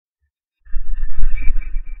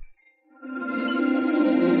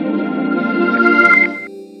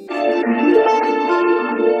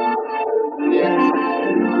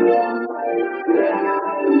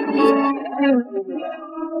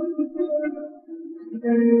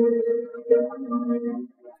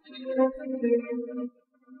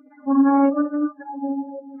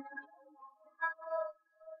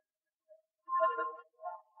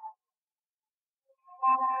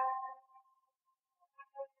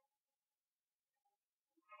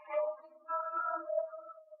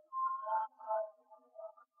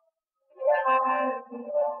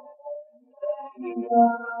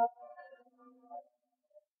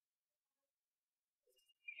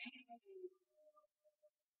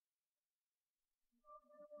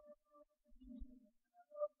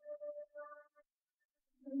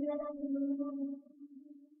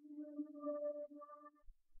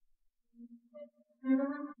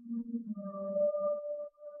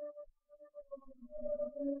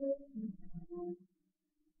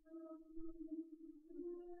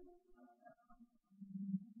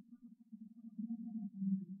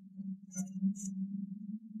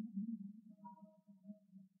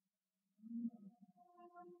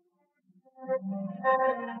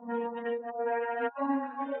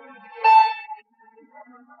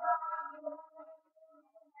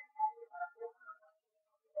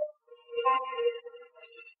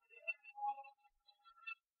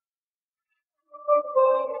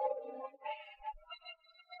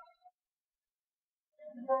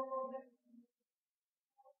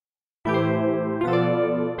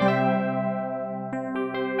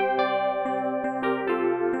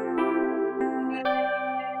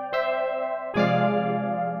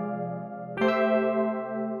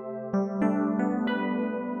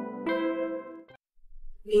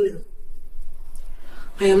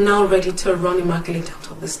I am now ready to run Immaculate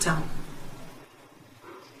out of this town.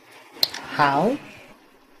 How?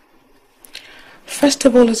 First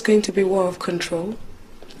of all, it's going to be war of control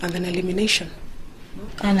and then elimination.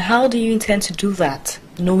 And how do you intend to do that,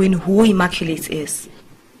 knowing who Immaculate is?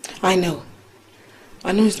 I know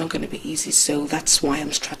it's not going to be easy, so that's why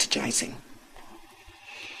I'm strategizing.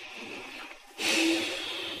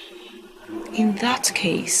 In that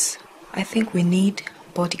case, I think we need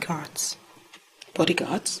bodyguards.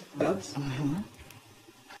 Bodyguards? Mm-hmm.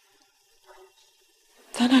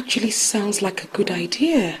 That actually sounds like a good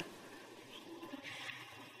idea.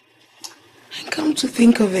 And come to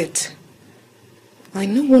think of it, I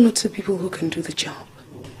know one or two people who can do the job.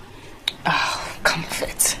 Oh, come off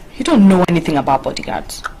it. You don't know anything about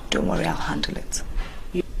bodyguards. Don't worry, I'll handle it.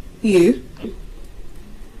 You?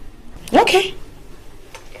 Okay.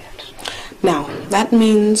 Now, that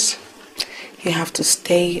means you have to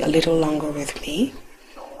stay a little longer with me.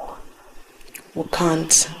 We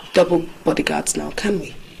can't double bodyguards now, can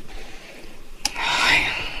we?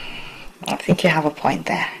 I think you have a point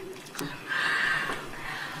there.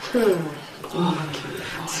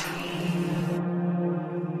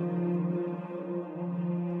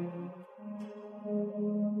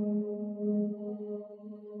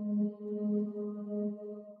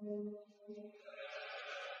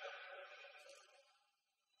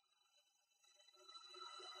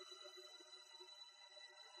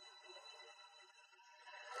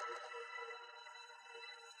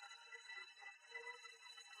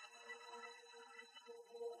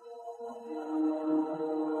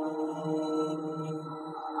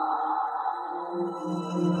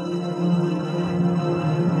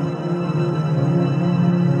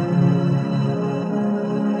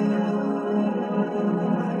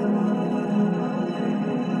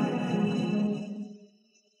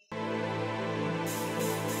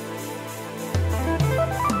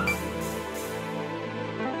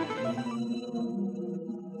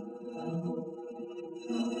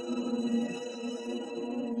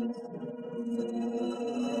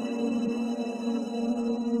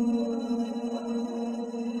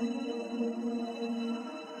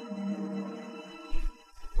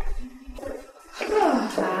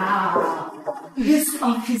 This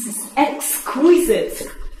office is exquisite.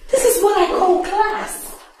 This is what I call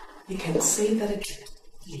class. You can say that again.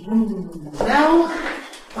 Now,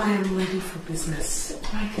 I am ready for business.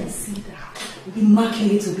 I can see that.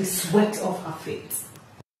 Immaculate will be swept off her feet.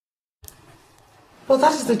 Well,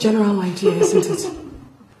 that is the general idea, isn't it?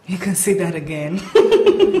 You can say that again.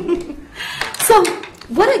 So,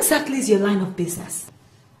 what exactly is your line of business?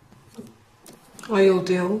 Oil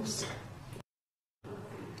deals.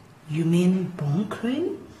 You mean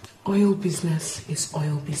bunkering? Oil business is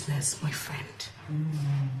oil business, my friend.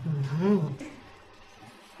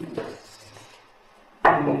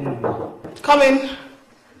 Come in.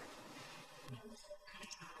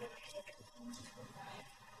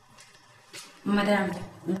 Madam,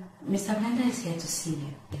 Mr. Brenda is here to see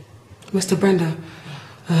you. Mr. Brenda,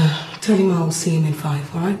 tell him I'll see him in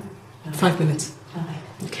 5, all right? 5 minutes. All right.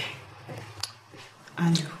 Okay.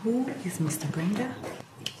 And Who is Mr. Brenda?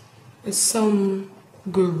 It's some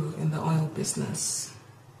guru in the oil business.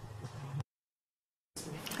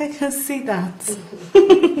 I can see that.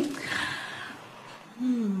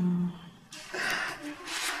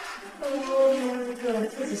 Oh my God,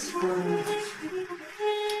 this is fun.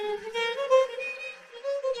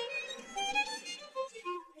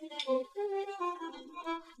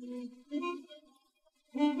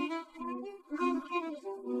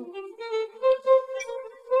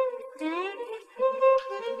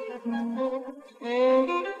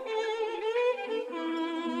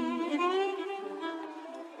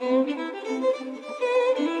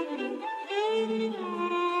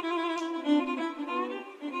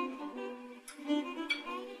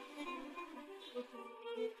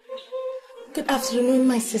 Good afternoon,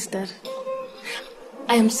 my sister.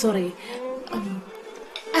 I am sorry.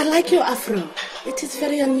 I like your afro. It is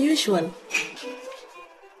very unusual.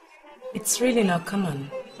 It's really not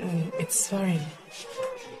common. It's foreign.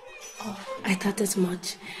 Oh, I thought as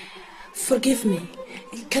much. Forgive me.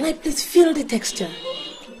 Can I please feel the texture?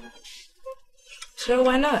 Sure,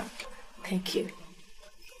 why not? Thank you.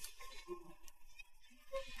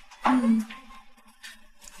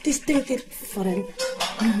 Distinctive foreign.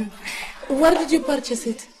 Where did you purchase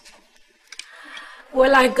it?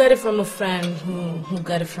 Well, I got it from a friend who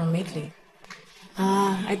got it from Italy.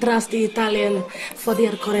 I trust the Italian for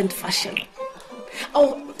their current fashion.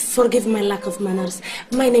 Oh, forgive my lack of manners.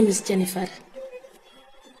 My name is Jennifer.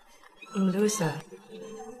 Luisa.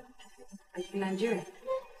 Are you Nigerian?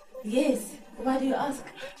 Yes. Why do you ask?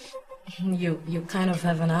 You kind of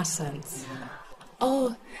have an accent.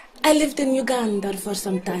 Oh, I lived in Uganda for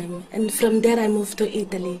some time, and from there I moved to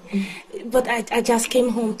Italy. But I just came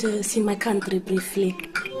home to see my country briefly.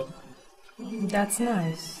 That's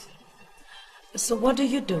nice. So what do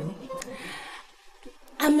you do?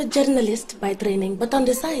 I'm a journalist by training, but on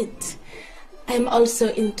the side, I'm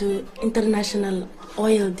also into international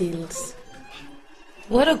oil deals.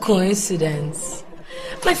 What a coincidence.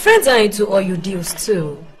 My friends are into oil deals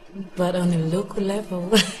too, but on a local level.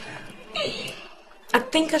 I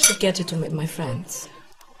think I should get you to meet my friends.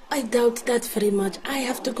 I doubt that very much. I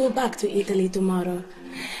have to go back to Italy tomorrow.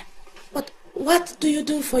 But what do you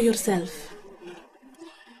do for yourself?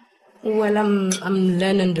 Well, I'm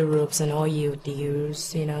learning the ropes and oil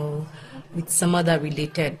deals, with some other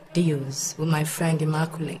related deals with my friend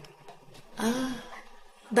Immaculate. Ah,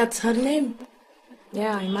 that's her name.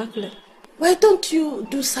 Yeah, Immaculate. Why don't you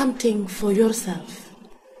do something for yourself?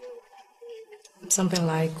 Something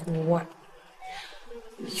like what?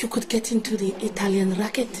 You could get into the Italian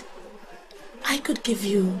racket. I could give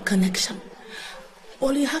you connection.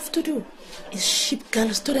 All you have to do is ship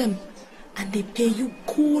girls to them, and they pay you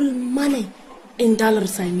cool money. In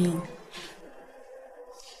dollars, I mean.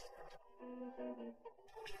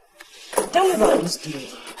 Tell me about this deal.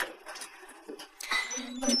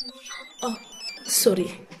 Oh,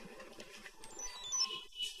 sorry.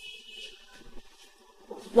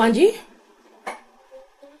 Wanji?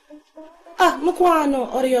 Ah,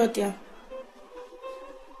 mukwano oriotia.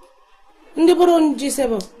 Ndi buronji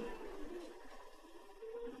sebo.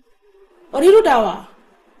 Oriru dawa.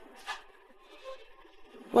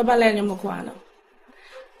 Wabalenya mukwano.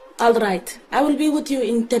 All right, I will be with you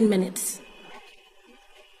in 10 minutes.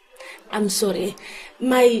 I'm sorry.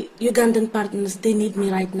 My Ugandan partners, they need me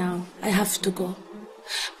right now. I have to go.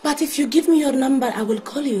 But if you give me your number, I will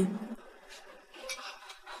call you.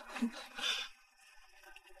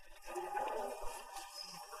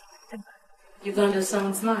 Uganda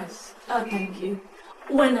sounds nice. Oh, thank you.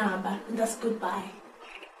 Whenever. That's goodbye.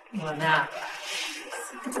 Well, now.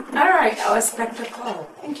 All right, I'll expect a call.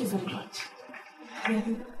 Thank you very much.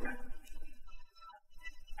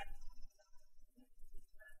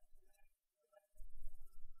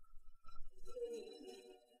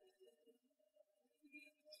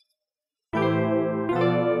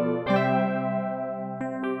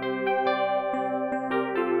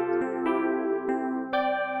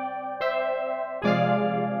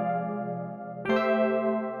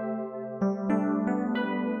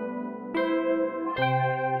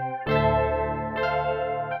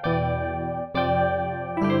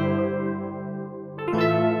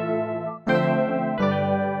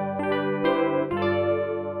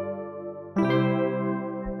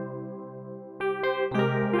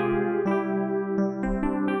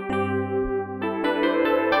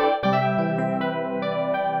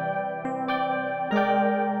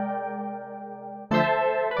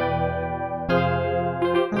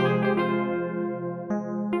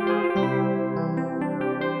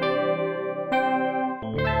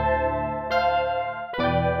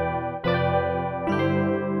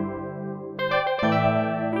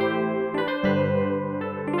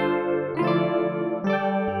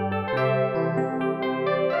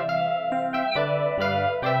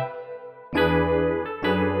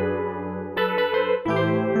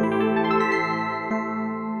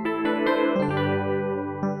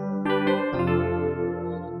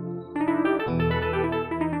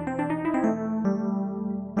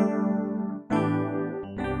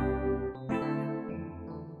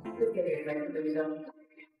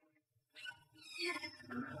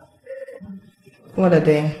 What are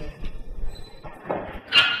they?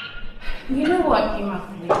 You know what,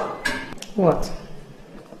 Immaculate? What?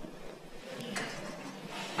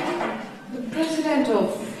 The president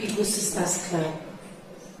of Eagle Sisters Club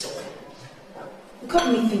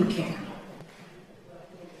got me thinking.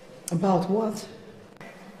 About what?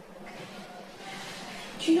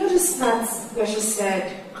 Do you notice that where she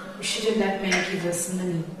said we shouldn't let men give us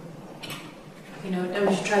money? You know, that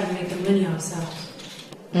we should try to make the money ourselves.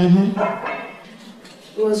 Mm-hmm.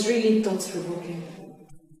 It was really thought-provoking.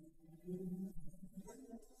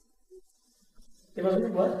 It was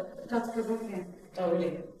really what? Thought-provoking. Oh,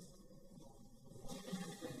 really?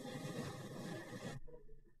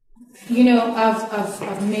 You know,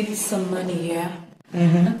 I've made some money, yeah?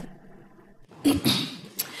 Mm-hmm.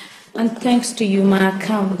 And thanks to you, my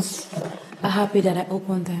accounts are happy that I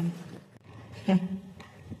opened them.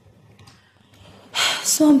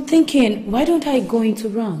 So I'm thinking, why don't I go into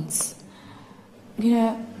runs? You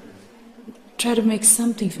know, try to make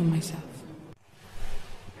something for myself.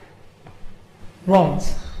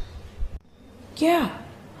 Runs? Yeah.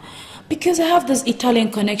 Because I have this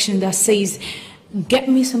Italian connection that says, get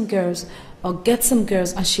me some girls or get some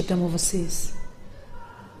girls and ship them overseas.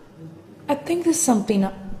 I think there's something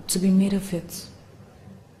to be made of it.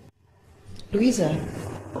 Louisa,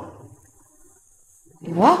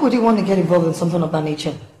 why would you want to get involved in something of that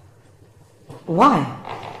nature? Why?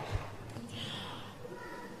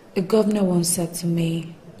 The governor once said to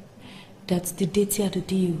me that the dirtier the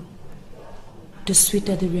deal, the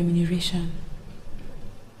sweeter the remuneration.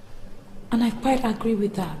 And I quite agree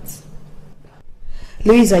with that.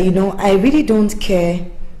 Louisa, you know, I really don't care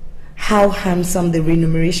how handsome the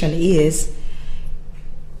remuneration is.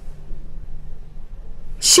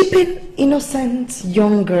 Shipping innocent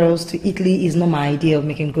young girls to Italy is not my idea of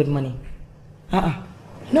making good money.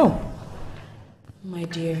 No. My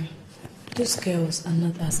dear, those girls are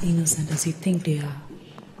not as innocent as you think they are.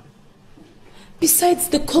 Besides,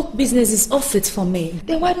 the coke business is off it for me.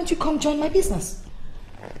 Then why don't you come join my business?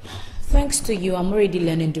 Thanks to you, I'm already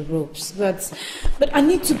learning the ropes. But I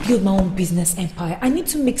need to build my own business empire. I need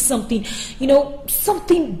to make something, you know,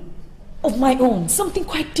 something of my own, something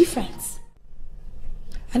quite different.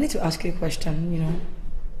 I need to ask you a question, you know.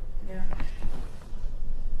 Yeah.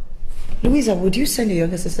 Louisa, would you send your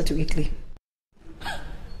younger sister to Italy?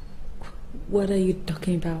 What are you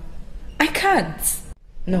talking about? I can't.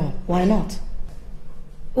 No, why not?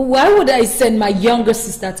 Why would I send my younger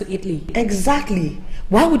sister to Italy? Exactly.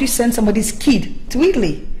 Why would you send somebody's kid to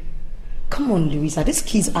Italy? Come on, Louisa, these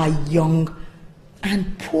kids are young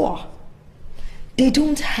and poor. They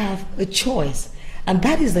don't have a choice. And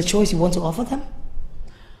that is the choice you want to offer them?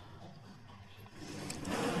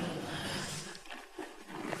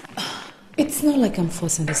 It's not like I'm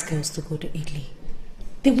forcing these girls to go to Italy.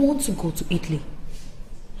 They want to go to Italy.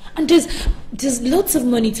 And there's lots of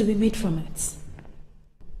money to be made from it.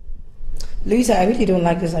 Louisa, I really don't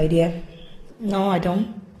like this idea. No, I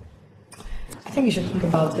don't. I think you should think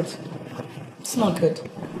about it. It's not good.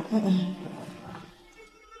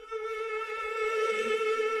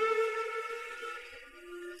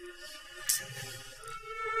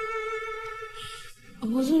 I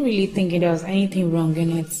wasn't really thinking there was anything wrong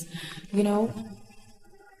in it, you know?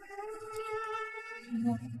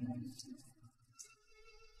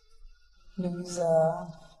 Louisa.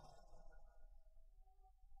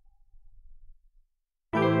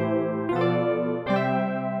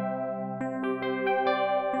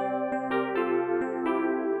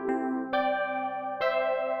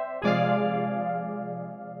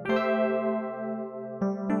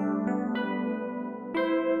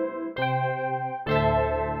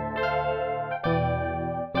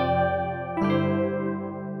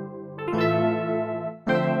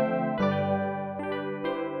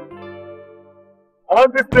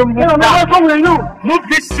 Move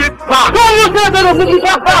this shit back! Move this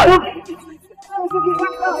shit back!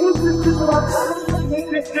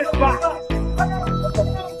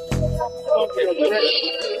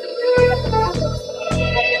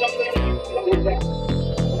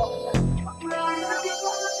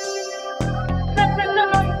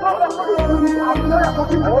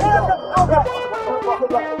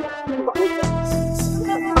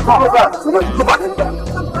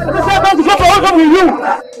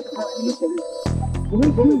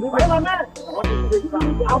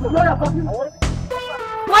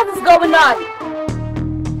 What is going on?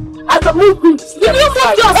 As a movie, Did you move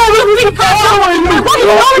your silly cars out of the way? What is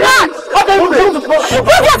going on?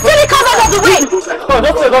 Move your silly cars out of the way!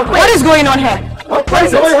 What is going on here?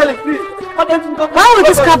 Why would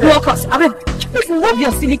this car block us? I mean, move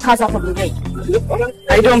your silly cars out of the way.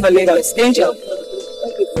 I don't believe it. Angel,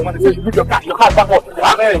 Put your car backward.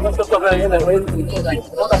 Now,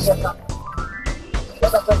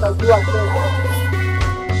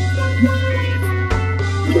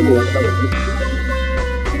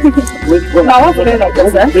 what's going like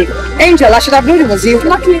this, eh? Angel, I should have known it was you.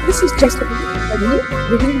 Luckily, this is just a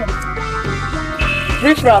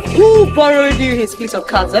Riffraff, who borrowed you his piece of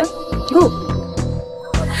cards, eh? Who?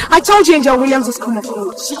 I told you Angel Williams was coming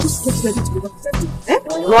forward. She just gets ready to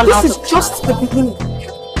run. Eh? This is just the beginning.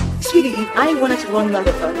 Sweetie, if I wanted to run that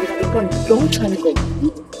with don't try to go.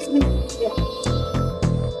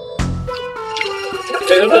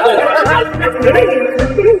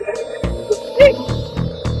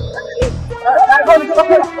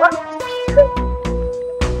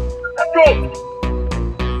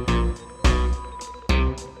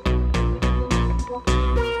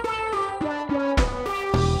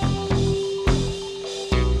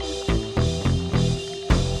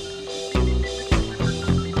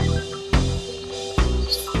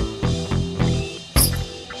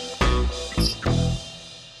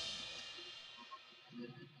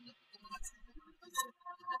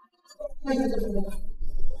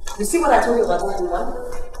 You see what I told you about that woman?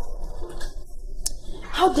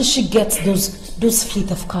 How does she get those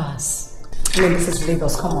fleet of cars? I mean, this is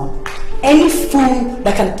Lagos, come on. Any fool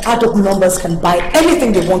that can add up numbers can buy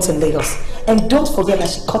anything they want in Lagos. And don't forget that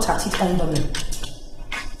she cut her teeth under me.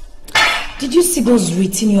 Did you see those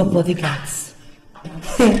retinue bodyguards?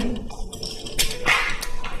 I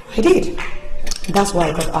did. That's why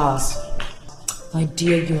I got ours. My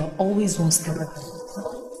dear, you are always one step ahead.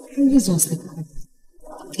 Always one step ahead.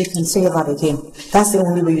 You can say that again. That's the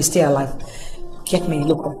only way you stay alive. Get me,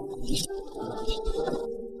 look.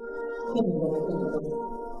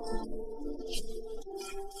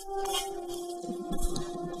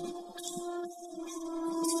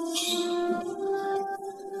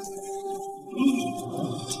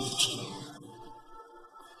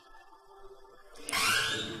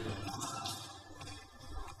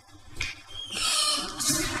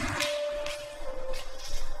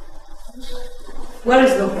 Where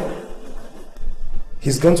is Loco?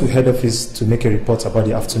 He's gone to head office to make a report about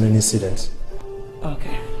the afternoon incident.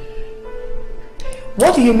 Okay.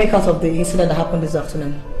 What do you make out of the incident that happened this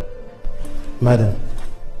afternoon? Madam,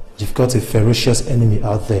 you've got a ferocious enemy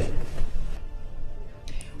out there.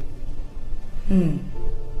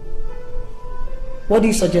 What do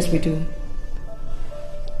you suggest we do?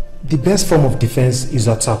 The best form of defense is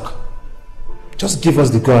attack. Just give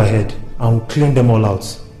us the go-ahead and we'll clean them all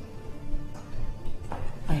out.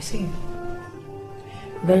 I see.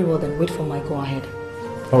 Very well then, wait for my go-ahead.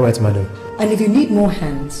 Alright, madam. And if you need more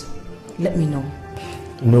hands, let me know.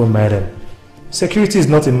 No, madam. Security is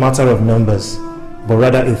not a matter of numbers, but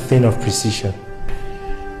rather a thing of precision.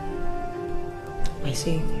 I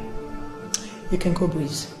see. You can go,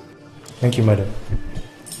 Breeze. Thank you, madam.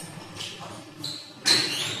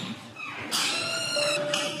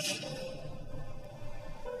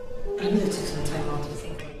 I need to take some time out to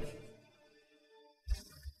think.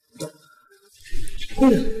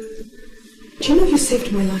 Do you know you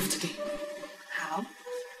saved my life today? How?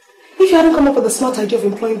 If you hadn't come up with the smart idea of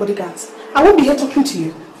employing bodyguards, I won't be here talking to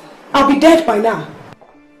you. I'll be dead by now.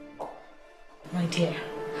 My dear,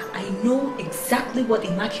 I know exactly what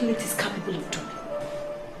Immaculate is capable of doing.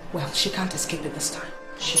 Well, she can't escape it this time.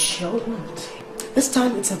 She sure won't. This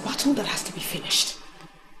time, it's a battle that has to be finished.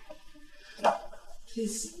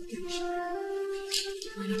 Please, finish.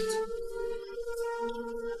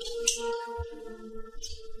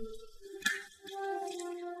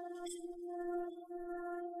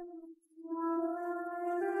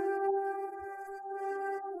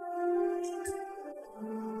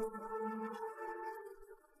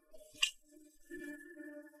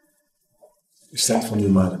 You sent for me,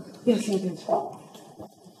 madam. Yes, I did.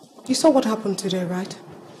 You saw what happened today, right?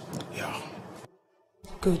 Yeah.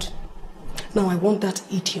 Good. Now I want that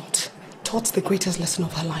idiot taught the greatest lesson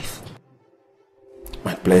of her life.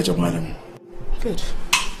 My pleasure, madam. Good.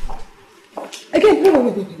 Again,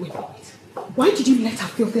 wait. Why did you let her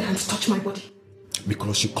filthy hands touch my body?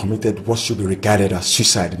 Because she committed what should be regarded as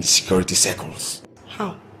suicide in the security circles.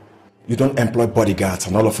 How? You don't employ bodyguards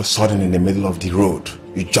and all of a sudden in the middle of the road,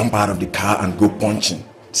 you jump out of the car and go punching.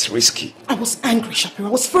 It's risky. I was angry, Shapiro.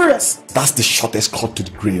 I was furious. That's the shortest cut to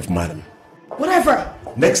the grave, madam. Whatever.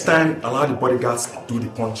 Next time, allow the bodyguards to do the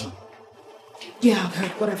punching. Yeah, I've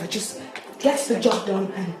heard. Whatever. Just get the job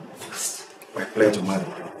done and fast. My pleasure,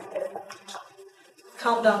 madam.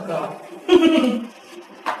 Calm down, girl.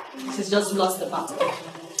 She's just lost the battle.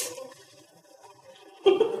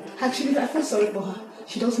 Actually, I feel sorry for her.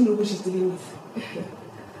 She doesn't know who she's dealing with.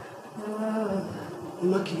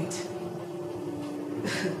 Immaculate.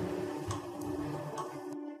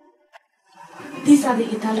 These are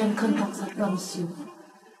the Italian contacts I promised you.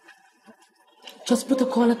 Just put a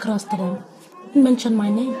call across to them. Mention my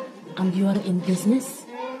name, and you are in business.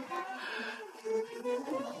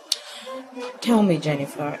 Tell me,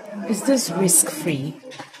 Jennifer, is this risk-free?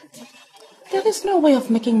 There is no way of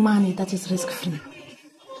making money that is risk-free.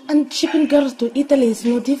 And shipping girls to Italy is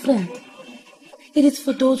no different. It is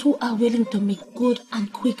for those who are willing to make good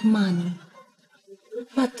and quick money.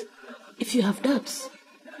 But if you have doubts,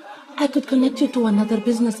 I could connect you to another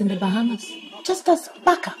business in the Bahamas, just as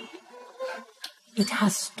backup. It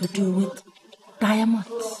has to do with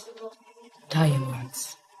diamonds.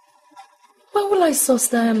 Diamonds? Where will I source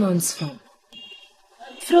diamonds from?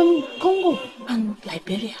 From Congo and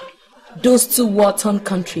Liberia. Those two war-torn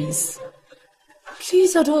countries.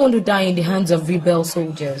 Please, I don't want to die in the hands of rebel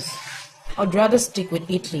soldiers. I'd rather stick with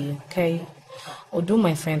Italy, okay? Although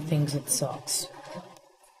my friend thinks it sucks.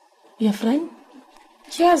 Your friend?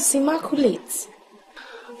 Yes, Immaculate.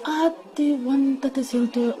 The one that is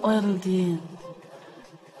into oil deal.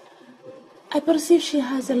 I perceive she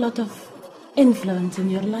has a lot of influence in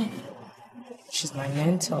your life. She's my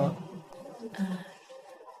mentor.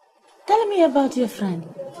 Tell me about your friend.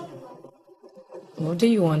 What do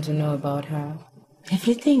you want to know about her?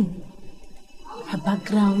 Everything. Her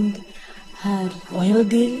background, her oil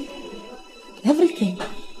deal, everything.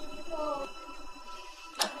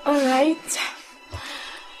 All right.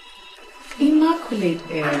 Immaculate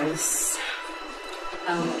is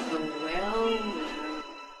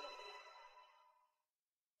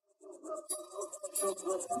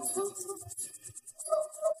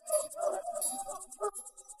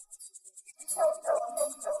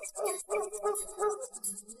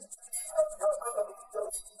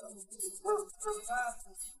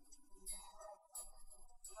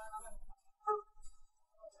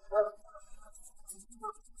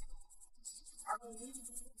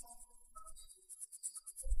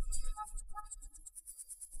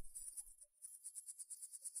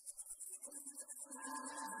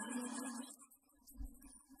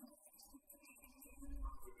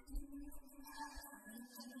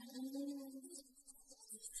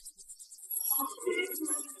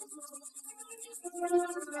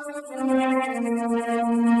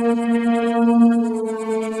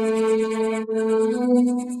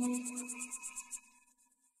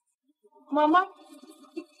Mama?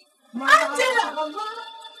 Angela!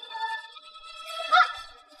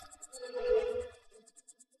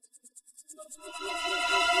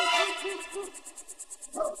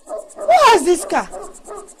 Who has this car?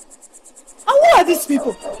 And who are these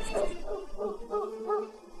people?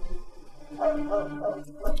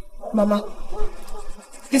 Mama,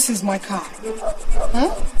 this is my car.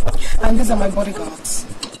 Huh? And these are my bodyguards.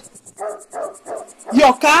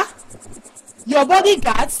 Your car? Your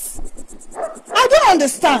bodyguards? I don't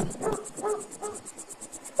understand.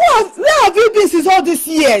 Where have you been since all these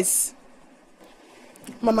years?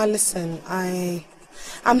 Mama, listen,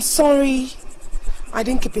 I'm sorry I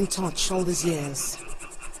didn't keep in touch all these years.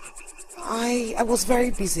 I was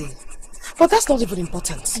very busy. But that's not even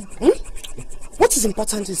important. What is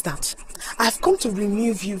important is that I've come to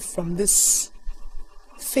remove you from this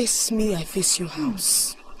face me, I face you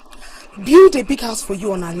house. Build a big house for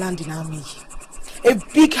you on our land in Army. A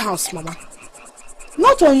big house, Mama.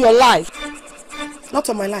 Not on your life. Not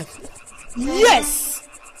on my life. Yes.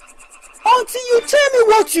 Until you tell me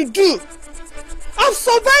what you do. I've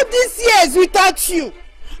survived these years without you. And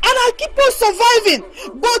I keep on surviving.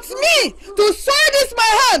 But me, to soil this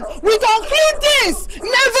my hand with unclean things,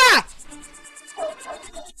 never.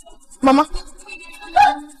 Mama.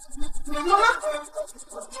 Mama.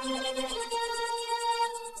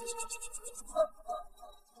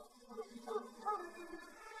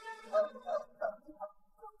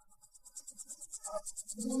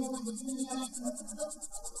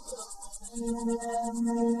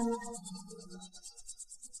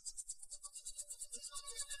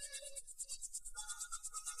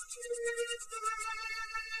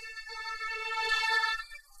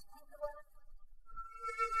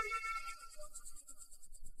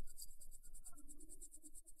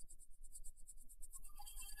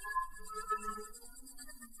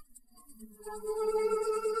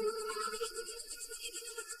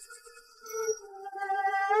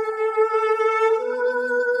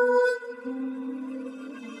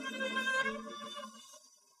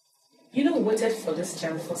 You know, I waited for this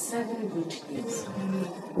child for 7 good years.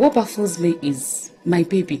 What baffles me is my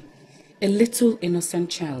baby, a little innocent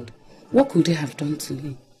child. What could they have done to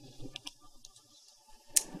me?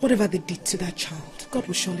 Whatever they did to that child, God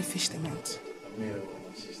will surely fish them out.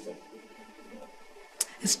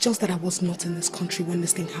 It's just that I was not in this country when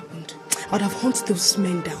this thing happened. I would have hunted those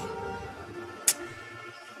men down.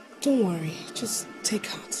 Don't worry, just take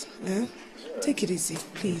heart. Eh? Take it easy,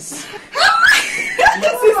 please.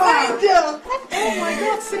 This is Angel! Oh my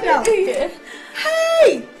God, sit down.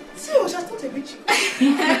 Hey! See, I was just thought I beat you.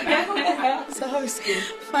 So how is it?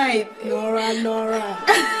 Fine. Nora.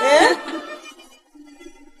 Eh?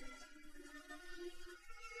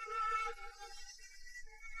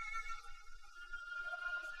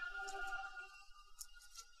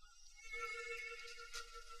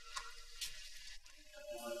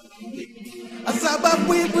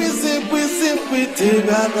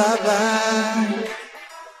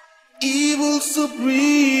 Evil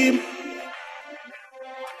supreme.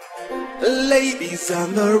 Ladies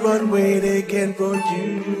on the runway, they can run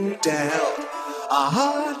you down. A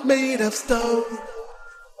heart made of stone.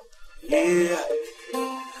 Yeah.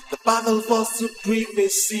 The battle for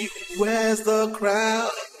supremacy. Where's the crown?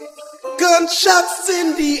 Gunshots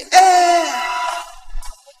in the air.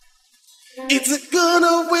 It's a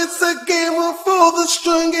it's a game for the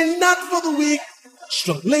strong and not for the weak.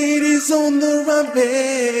 Strong ladies on the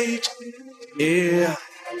rampage. Yeah.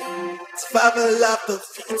 Survival of the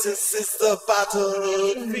fetus is the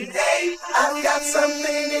battle. Hey, I've got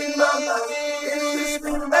something in my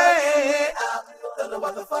mind. Hey, I don't know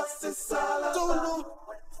what the fuss is all about.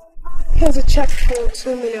 Here's a check for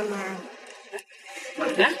 2 million naira.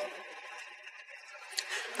 Okay.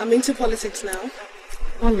 I'm into politics now.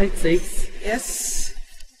 Politics? Yes.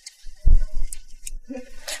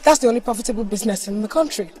 That's the only profitable business in the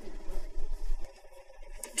country.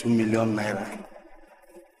 2 million naira.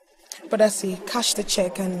 But I see, cash the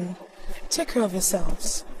check and take care of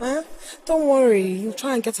yourselves. Huh? Don't worry, you'll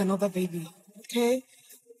try and get another baby. Okay?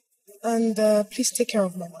 And please take care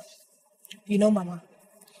of Mama. You know Mama.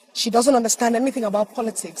 She doesn't understand anything about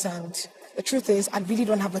politics, and the truth is, I really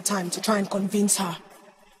don't have the time to try and convince her.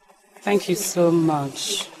 Thank you so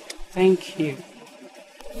much. Thank you.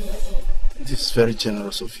 This is very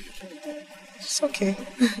generous of you. It's okay.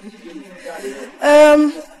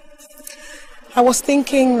 I was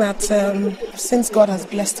thinking that since God has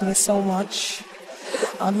blessed me so much,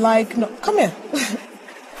 I'd like... No, come here.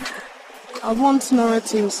 I want Nora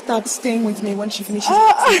to start staying with me when she finishes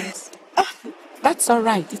exams. That's all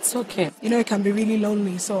right. It's okay. You know, it can be really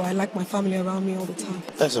lonely, so I like my family around me all the time.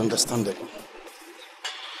 That's understandable.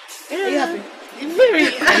 Are you happy? Very.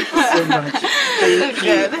 Thank you so much. Thank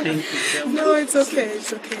you. Thank you. No, it's okay.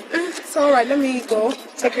 It's okay. It's all right. Let me go.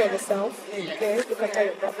 Take care of yourself. Okay. Look at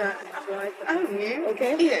your brother.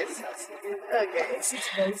 Okay. Yes. Okay. It's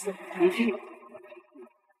very simple. Thank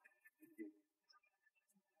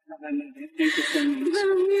you so much.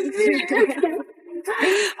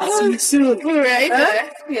 I'll see you soon. All right.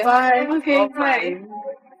 Yeah. Bye. Okay. Bye.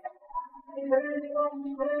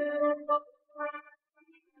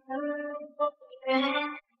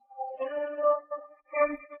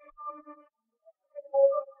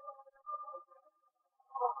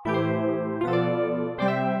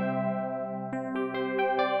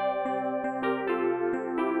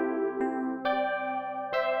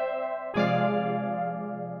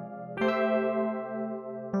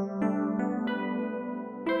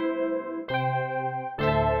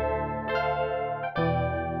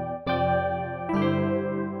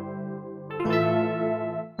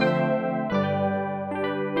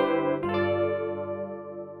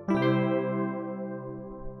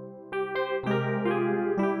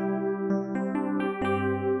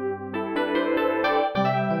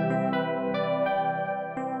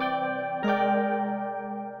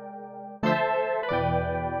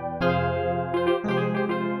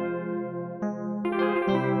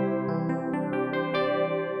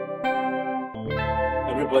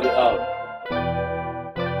 Everybody out.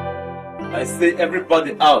 I say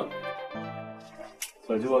everybody out.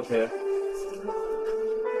 So do you work here?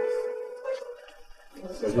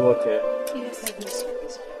 So do you work here? Yes, I do.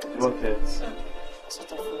 Do you work here? So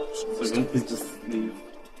you can please just leave.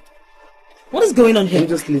 What is going on here? Can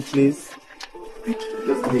you just leave, please?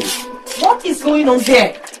 Just leave. What is going on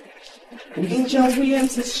here? Angel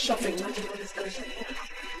Williams is shopping.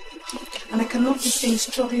 And I cannot be seen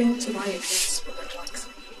struggling to buy a dress for the clocks.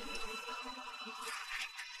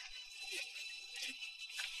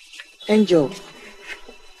 Angel.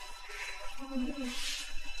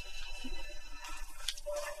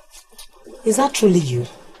 Is that truly you?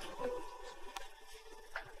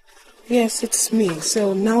 Yes, it's me.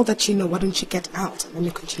 So now that you know, why don't you get out and let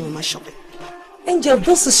me continue my shopping? Angel,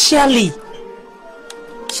 this is Shirley.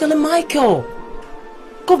 Shirley Michael.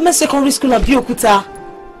 Government Secondary School at Biokuta.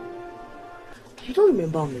 You don't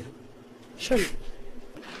remember me? Shirley.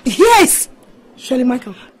 Yes! Shirley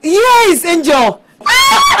Michael. Yes, Angel!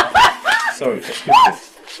 Sorry, excuse me.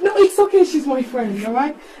 No, it's okay, she's my friend,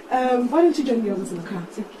 alright? Why don't you join the others in the car?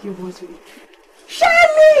 Take your voice with you.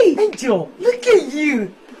 Shirley! Angel, look at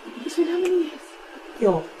you! It's been how many years?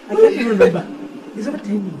 Yo, I can't even remember. It's over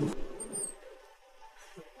 10 years.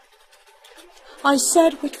 I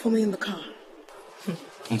said wait for me in the car.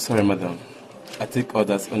 I'm sorry, madam. I take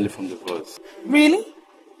orders only from the boss. Really?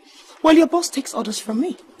 Well, your boss takes orders from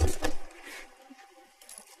me.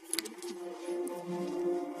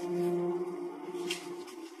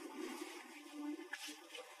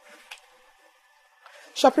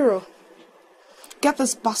 Shapiro, get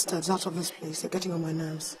these bastards out of this place. They're getting on my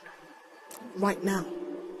nerves. Right now.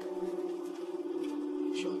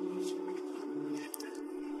 Sure.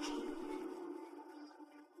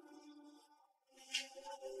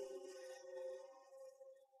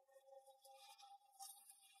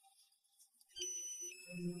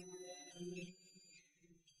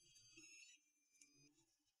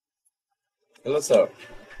 Hello, sir.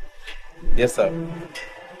 Yes, sir.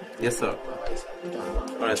 Yes, sir.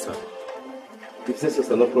 Alright, sir. If this is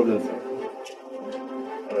no problem, sir.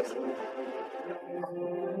 Alright, sir.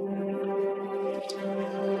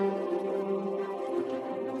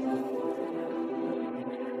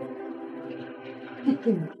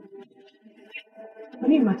 What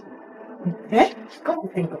do you matter? Eh? Come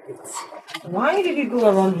to think of it. Why did you go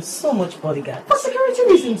around with so much bodyguard? For security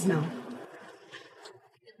reasons now.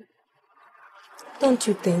 Don't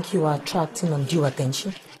you think you are attracting undue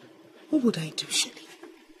attention? What would I do, Shirley?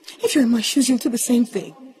 If you're in my shoes, you'll do the same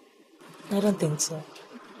thing. I don't think so.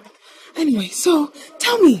 Anyway, so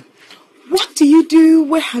tell me, what do you do?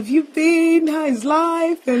 Where have you been? How is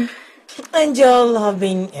life? And Angel have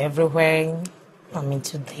been everywhere. I'm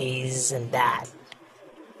into this and that.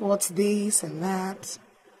 What's this and that?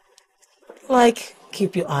 Like,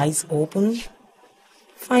 keep your eyes open.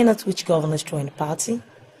 Find out which governors join the party.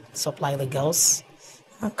 Supply the girls.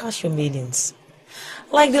 And cash your millions.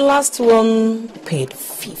 Like the last one paid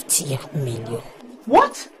 50 million.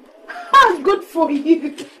 What? Good for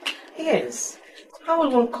you. Yes. How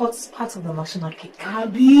will one cut part of the national cake?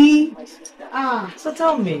 Abby. So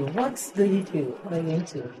tell me, what do you do? What are you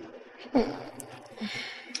into?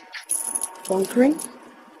 Bunkering?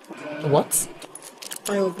 What?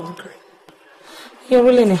 Oil bunkering. You're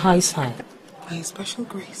really in a high side. By a special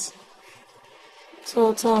grace.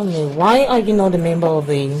 So tell me, why are you not a member of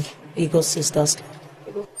the Eagle Sisters Club?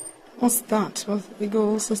 What's that? What's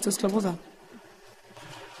Eagle Sisters Club? What's that?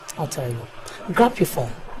 I'll tell you. Grab your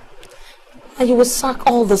phone. And you will sack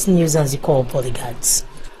all those nuisance you call bodyguards.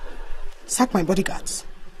 Sack my bodyguards?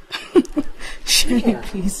 Shirley,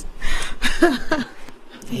 please.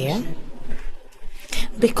 Yeah?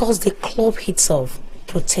 Because the club itself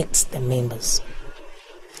protects the members.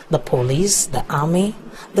 The police, the army,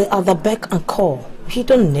 they are the beck and call. You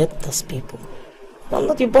don't need those people. They're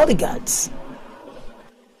not your bodyguards.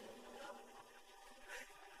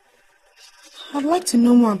 I'd like to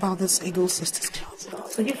know more about this Eagle Sisters Club.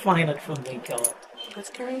 So you find it from me, girl. Let's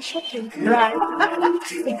carry shopping. Right.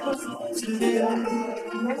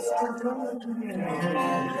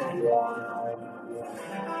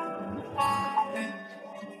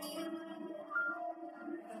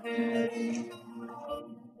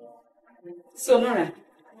 So, Nora,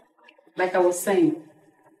 like I was saying,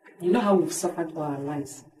 you know how we've suffered all our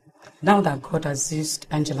lives. Now that God has used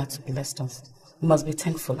Angela to bless us, we must be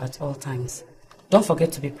thankful at all times. Don't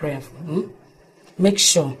forget to be prayerful. Make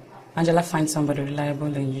sure Angela finds somebody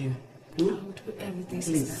reliable in you. I'll do everything,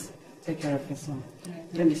 Please, sister. take care of yourself.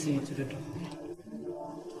 Let me see you to the door.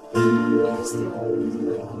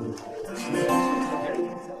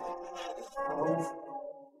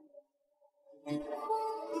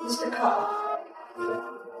 Mr. Carl.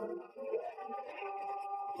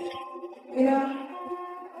 Yeah.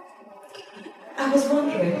 I was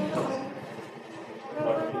wondering,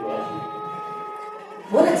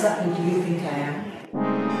 what exactly do you think I am?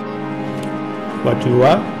 What you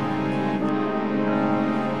are?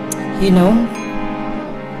 You know,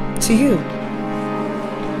 to you.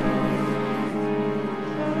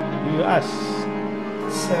 You ask.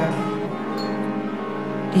 Sir,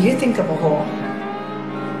 do you think I'm a whore?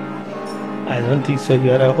 I don't think so.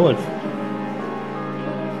 You are a whore.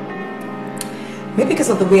 Maybe because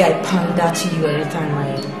of the way I pander to you every time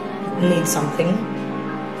I need something.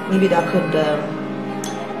 Maybe that could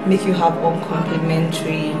make you have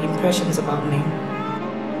uncomplimentary impressions about me.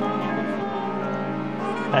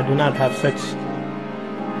 I do not have such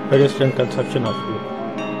very strong conception of you.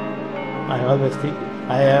 I always think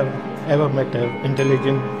I have ever met an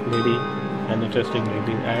intelligent lady, an interesting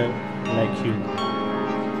lady. I like you.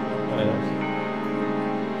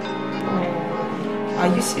 Are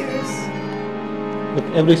you serious?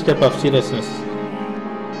 With every step of seriousness.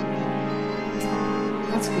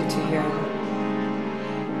 That's good to hear.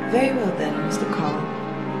 Very well then, Mr. Carl.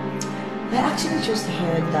 I actually just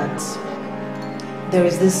heard that there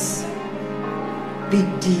is this big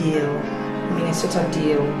deal, Minnesota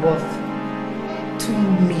deal, worth 2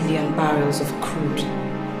 million barrels of crude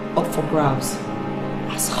up for grabs.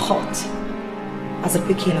 As hot as a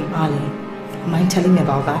Pekinham alley. Am I telling me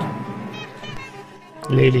about that?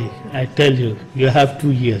 Lady, I tell you, you have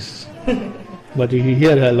 2 years. But you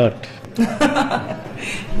hear a lot.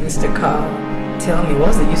 Mr. Carl, tell me,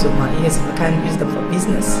 what's the use of my ears if I can't use them for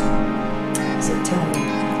business? So tell me,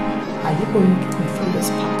 are you going to get me through this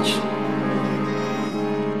patch?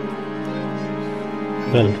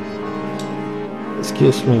 Well,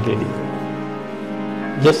 excuse me, lady.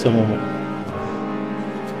 Just a moment.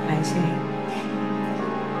 I see.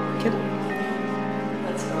 Good.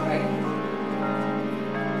 That's all right.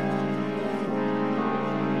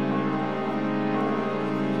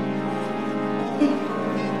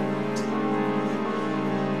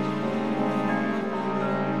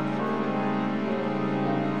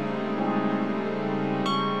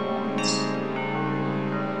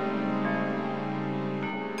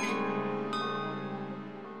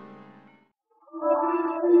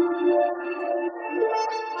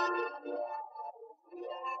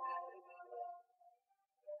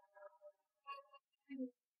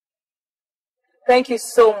 Thank you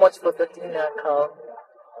so much for the dinner, Carl.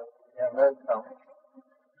 You're welcome.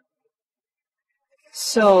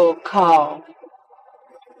 So, Carl,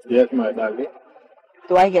 Yes, my darling.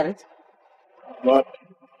 do I get it? What?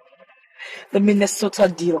 The Minnesota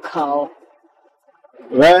deal, Carl.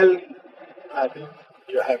 Well, I think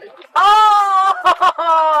you have it.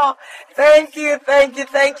 Oh, thank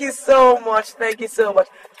you so much. Thank you so much.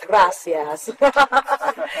 Gracias.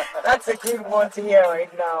 That's a good one to hear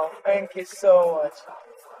right now. Thank you so much.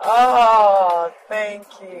 Oh, thank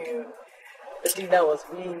you. The dinner was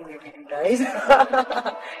really, really nice.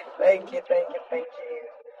 Thank you.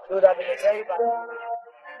 Good having a very bad.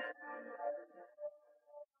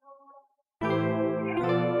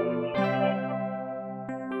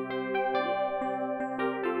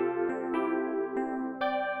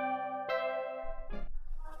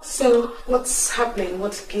 So, what's happening?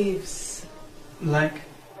 What gives? Like?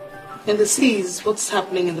 In the seas, what's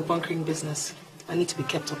happening in the bunkering business? I need to be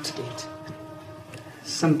kept up to date.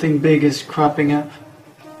 Something big is cropping up.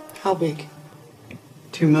 How big?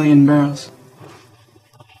 2 million barrels.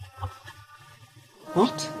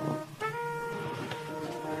 What?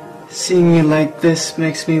 Seeing you like this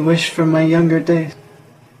makes me wish for my younger days.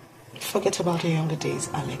 Forget about your younger days,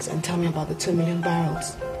 Alex, and tell me about the 2 million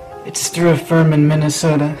barrels. It's through a firm in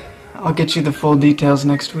Minnesota. I'll get you the full details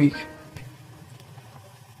next week.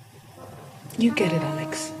 You get it,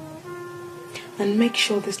 Alex. And make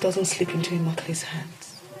sure this doesn't slip into Immaculate's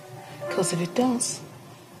hands. Because if it does,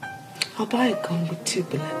 I'll buy a gun with 2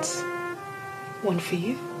 bullets. One for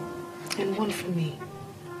you, and one for me.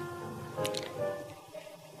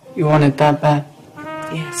 You want it that bad?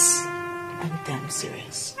 Yes, I'm damn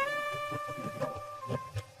serious.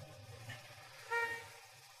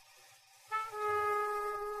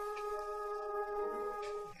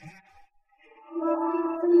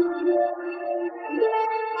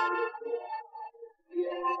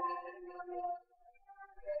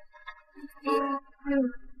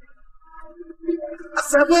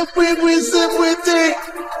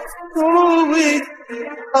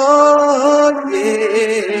 Oh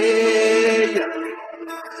yeah,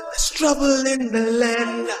 there's trouble in the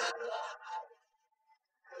land.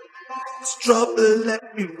 There's trouble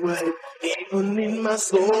everywhere, even in my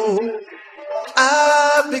soul.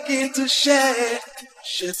 I begin to shed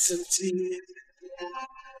some tears.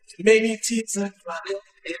 Many tears are crying.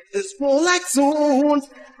 If this more like soon,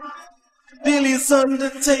 Billy's on the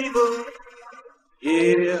table.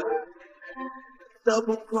 Yeah.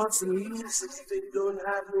 Double crossing losers, they don't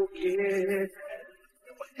have no care.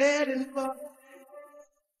 We're heading for.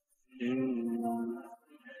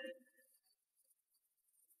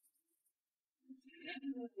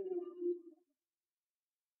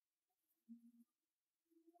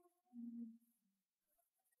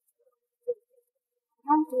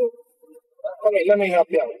 Okay, let me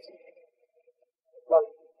help you out.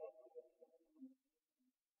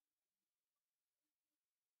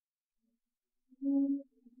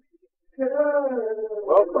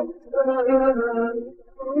 Welcome.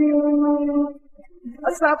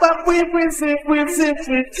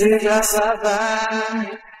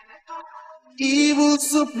 Evil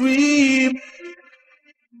supreme.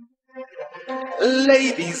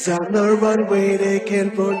 Ladies on the runway, they can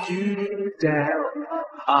run you down.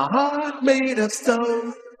 A heart made of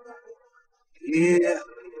stone. Yeah.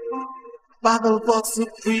 Father of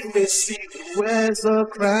supremacy wears a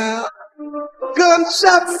crown.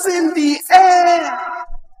 Gunshots in the air.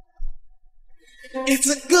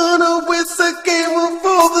 It's gonna it's a game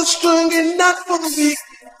for the strong and not for the weak.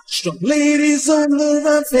 Strong ladies on the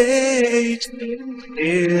rampage.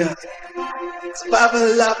 Yeah.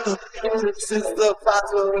 Survival of the fittest is the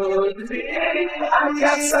battle. I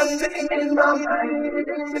got something in my mind.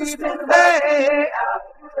 Hey,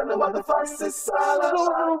 I don't know what the fuss is all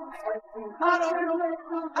about. I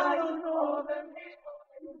don't know.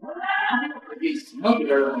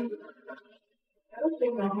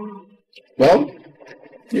 Well,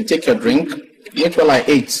 you take your drink, eat while I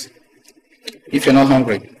eat. If you're not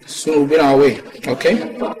hungry, soon we'll be on our way,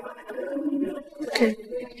 okay? Okay.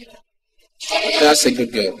 That's a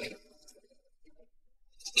good girl.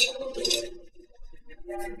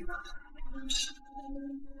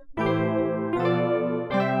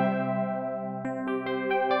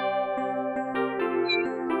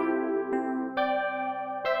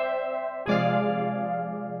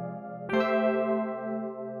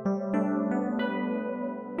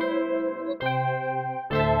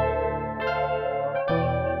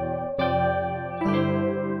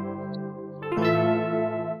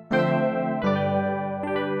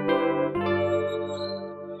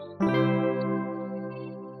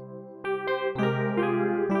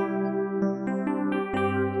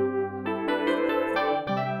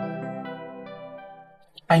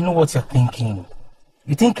 I know what you're thinking.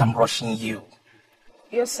 You think I'm rushing you.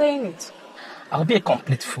 You're saying it. I'll be a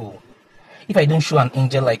complete fool if I don't show an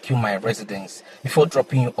angel like you my residence before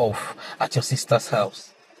dropping you off at your sister's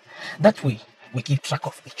house. That way, we keep track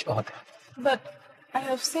of each other. But I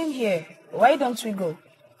have seen here. Why don't we go?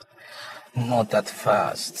 Not that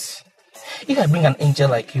fast. If I bring an angel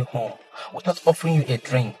like you home without offering you a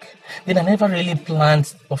drink, then I never really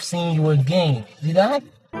planned of seeing you again, did I?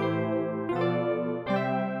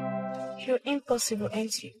 You're impossible,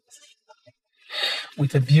 ain't you?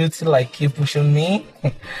 With a beauty like you pushing me,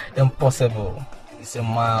 impossible. It's a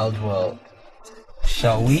mild world.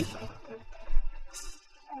 Shall we?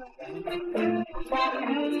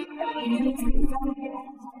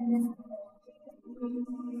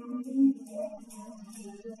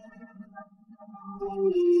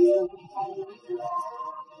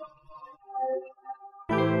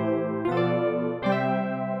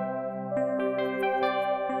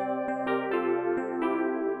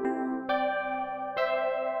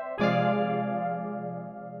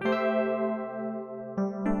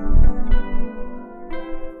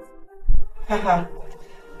 Haha.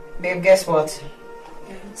 Babe, guess what?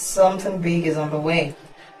 Something big is on the way.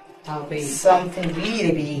 How big? Something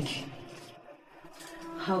really big.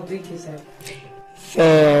 How big is it?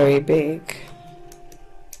 Very big.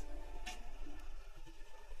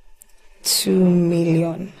 2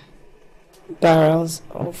 million barrels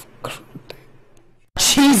of crude.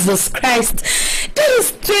 Jesus Christ! That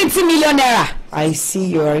is 20 million naira! I see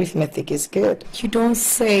your arithmetic is good. You don't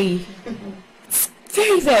say. It's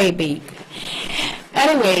very, very big.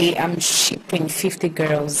 Anyway, I'm shipping 50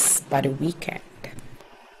 girls by the weekend.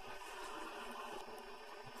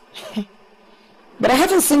 But I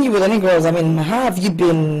haven't seen you with any girls. I mean, how have you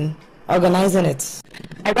been organizing it?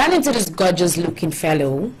 I ran into this gorgeous looking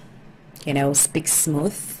fellow, you know, speaks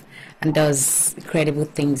smooth and does incredible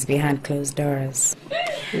things behind closed doors.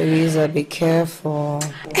 Louisa, be careful.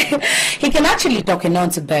 He can actually talk a nun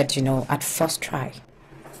to bed, you know, at first try.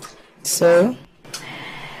 So?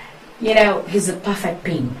 You know, he's a perfect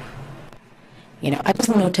pin. You know, I just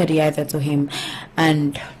noted the other to him,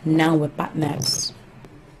 and now we're partners.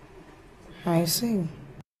 I see.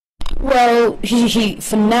 Well, he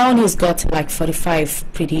for now he's got like 45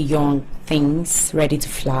 pretty young things ready to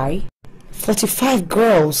fly. 45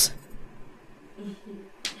 girls?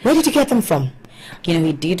 Where did you get them from? You know,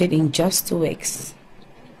 he did it in just 2 weeks.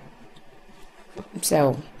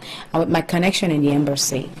 So, with my connection in the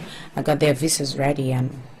embassy, I got their visas ready, and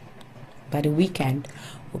by the weekend,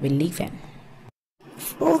 we'll be leaving.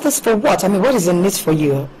 All this for what? I mean, what is in it for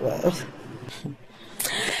you?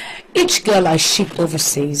 Each girl I ship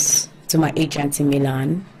overseas to my agent in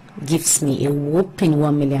Milan gives me a whopping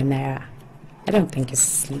 1 million naira. I don't think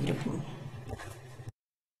it's little.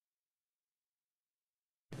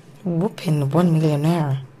 Whooping 1 million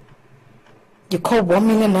naira? You call 1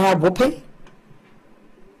 million naira whooping?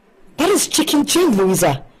 That is chicken change,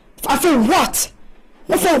 Louisa. For what?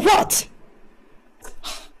 No, for what?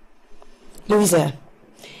 Louisa,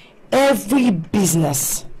 every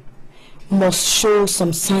business must show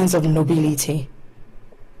some signs of nobility.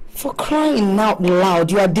 For crying out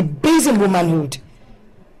loud, you are debasing womanhood.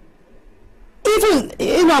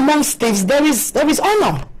 Even amongst thieves, there is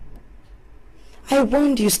honor. I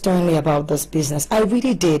warned you sternly about this business. I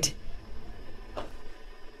really did.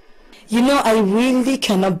 You know, I really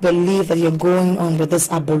cannot believe that you're going on with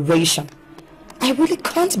this aberration. I really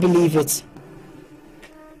can't believe it.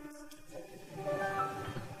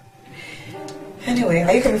 Anyway,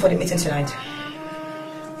 are you coming for the meeting tonight?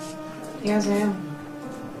 Yes, I am.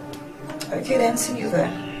 Okay then, see you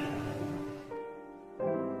there.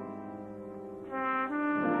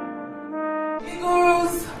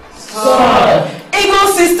 Eagles! Sword! Eagle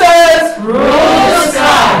sisters! Roll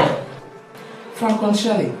sky! Falcon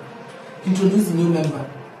Shelley, introduce the new member.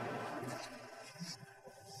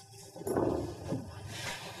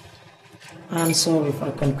 I'm sorry,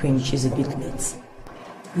 Falcon Queen, she's a bit late.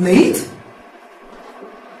 Late?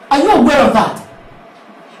 Are you aware of that?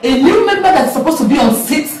 A new member that's supposed to be on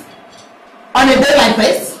seat on a day like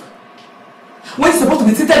this? When she's supposed to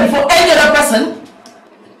be seated before any other person?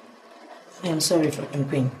 I am sorry, Falcon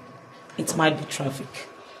Queen. It might be traffic.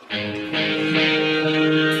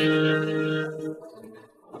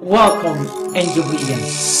 Welcome, Angel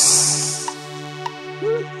Williams.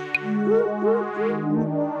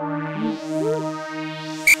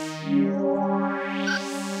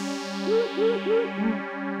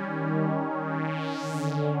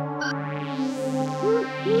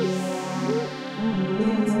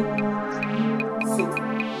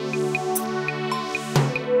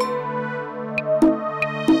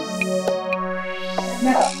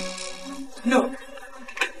 No.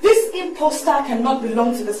 This imposter cannot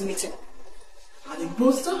belong to this meeting. An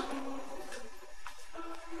imposter?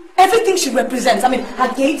 Everything she represents, I mean,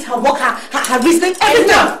 her gait, her walk, her reasoning,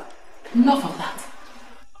 everything. Enough of that.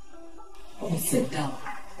 Please sit down.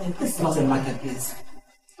 And this is not a marketplace.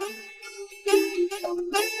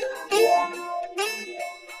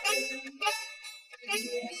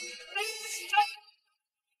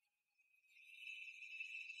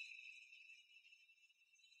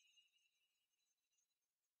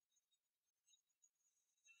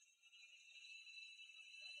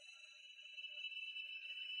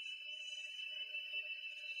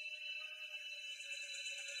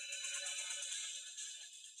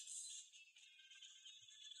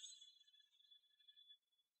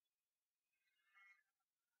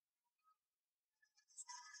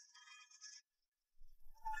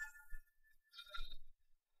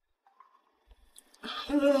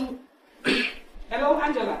 Hello. Hello,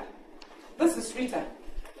 Angela. This is Rita.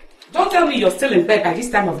 Don't tell me you're still in bed by this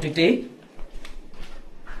time of the day.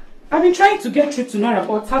 I've been trying to get through to Nora,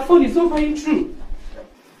 but her phone is not going through.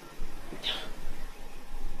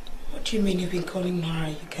 What do you mean you've been calling Nora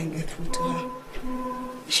and you can't get through to her?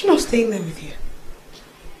 Is she not staying there with you?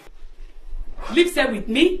 Lives there with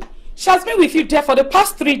me? She has been with you there for the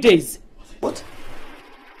past 3 days. What?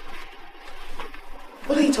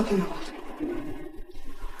 What are you talking about?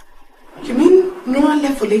 You mean Nora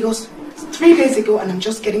left for Lagos 3 days ago and I'm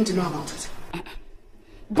just getting to know about it?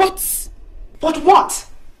 But what?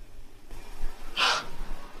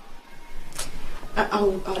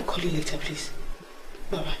 I'll call you later, please.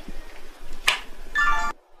 Bye-bye.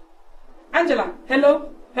 Angela,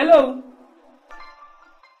 hello? Hello?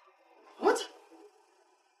 What?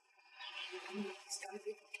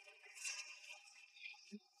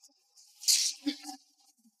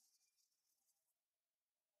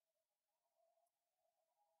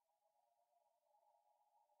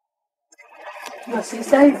 Your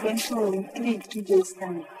sister is going to leave 2 days'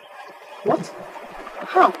 time. What?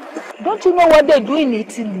 How? Don't you know what they do in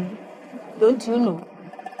Italy? Don't you know?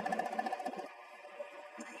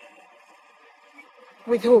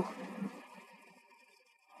 With who?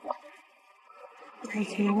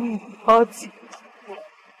 With you. Hot.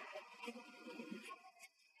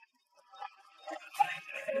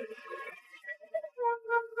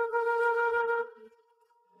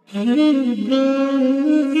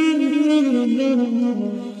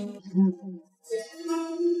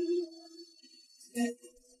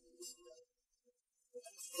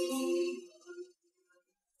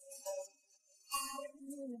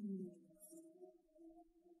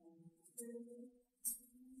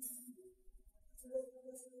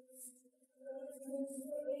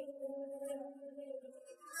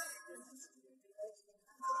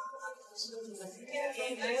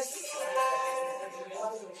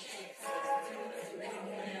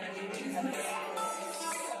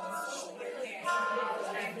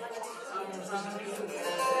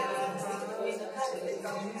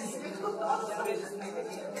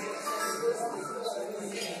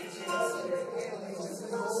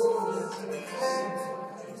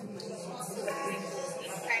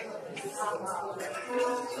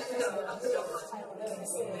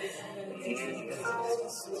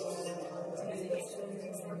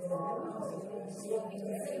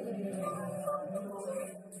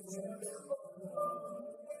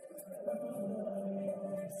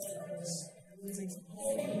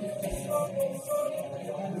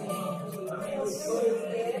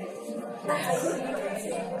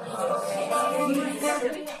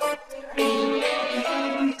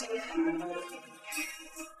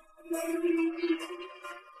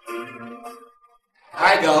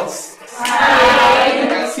 Hi, girls. Hi. I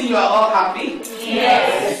can see you are all happy.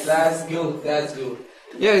 Yes. That's good. That's good.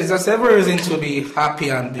 Yes, there's every reason to be happy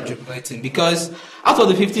and be jubilating because out of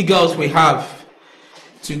the 50 girls we have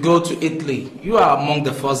to go to Italy, you are among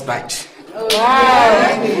the first batch.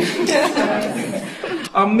 Wow.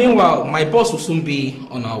 Meanwhile, my boss will soon be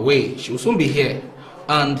on our way. She will soon be here.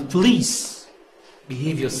 And please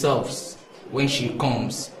behave yourselves when she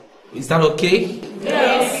comes. Is that okay?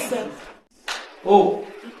 Yes. Oh,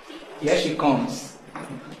 here she comes.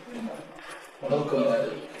 Welcome,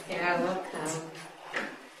 madam. Yeah, welcome.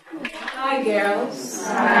 Hi, girls.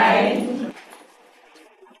 Hi.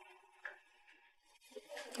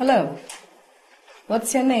 Hello.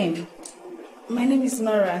 What's your name? My name is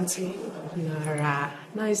Nora, Auntie. Nora.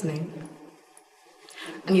 Nice name.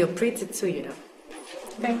 And you're pretty too, you know.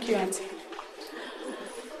 Thank you, Auntie.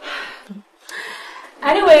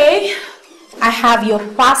 Anyway, I have your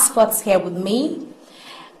passports here with me,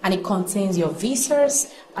 and it contains your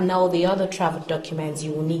visas and all the other travel documents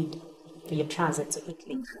you will need for your transit to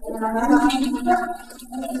Italy.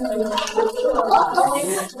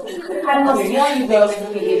 I must warn you girls to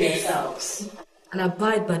behave yourselves and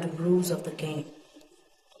abide by the rules of the game.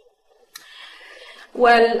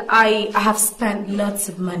 Well, I have spent lots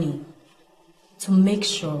of money to make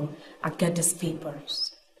sure I get these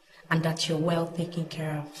papers and that you're well taken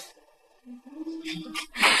care of.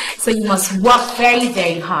 So you must work very,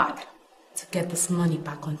 very hard to get this money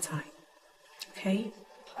back on time. Okay?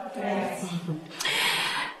 Yes.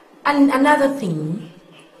 And another thing,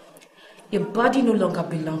 your body no longer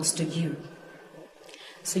belongs to you.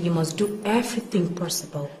 So you must do everything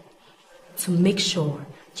possible to make sure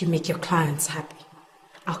you make your clients happy.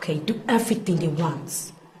 Okay, do everything they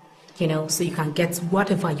want, you know, so you can get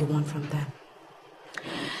whatever you want from them.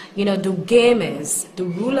 You know, the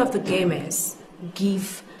rule of the game is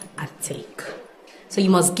give and take. So you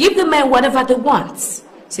must give the men whatever they want,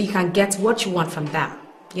 so you can get what you want from them.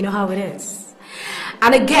 You know how it is.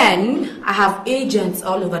 And again, I have agents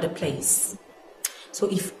all over the place. So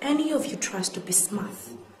if any of you tries to be smart,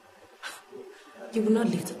 you will not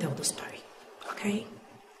live to tell the story. Okay?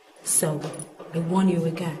 So, I warn you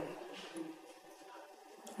again.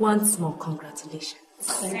 Once more, congratulations.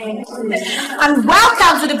 Thank you. And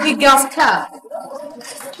welcome to the Big Girls Club.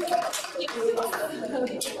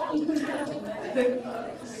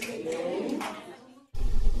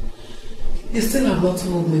 You still have not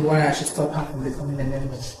told me why I should stop her from becoming a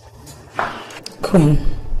member. Queen,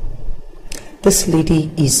 this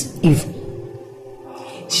lady is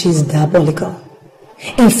evil. She's diabolical.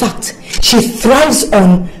 In fact, she thrives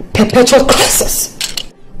on perpetual crisis.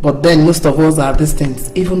 But then most of us are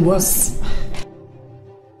distant, even worse.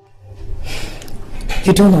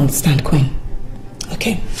 You don't understand, Queen.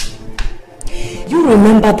 Okay? You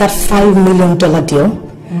remember that $5 million deal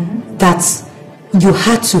that you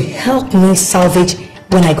had to help me salvage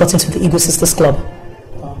when I got into the Eagle Sisters Club?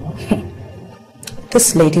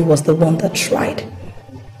 This lady was the one that tried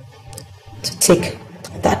to take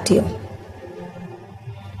that deal.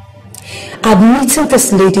 Admitting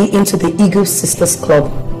this lady into the Eagle Sisters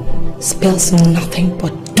Club spells nothing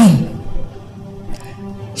but doom.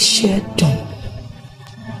 Sheer doom.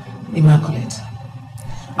 Immaculate,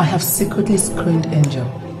 I have secretly screened Angel.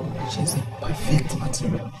 She's a perfect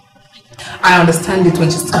material. I understand it when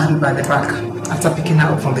she stabbed me by the back after picking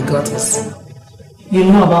her up from the gutters. You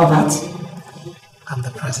know about that? I'm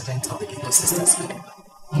the president of the Eagle Sisters Club.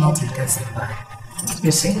 Nothing gets in by.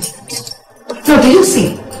 You see? So do you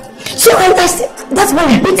see? So that's why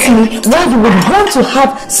it beats me why you would want to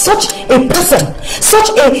have such a person, such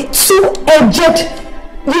a two-edged,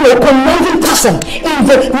 conniving person in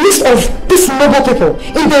the midst of these noble people,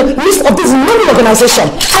 in the midst of this noble organization.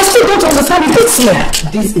 I still don't understand. It beats me.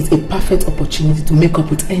 This is a perfect opportunity to make up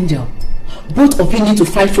with Angel. Both of you need to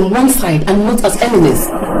fight from one side and not as enemies.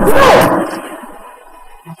 No!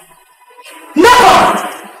 Never!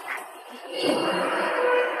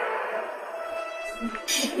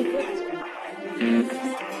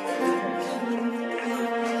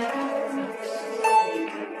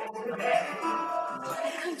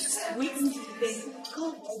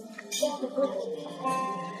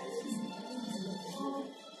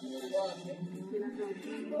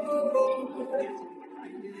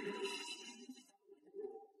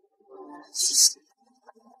 Please,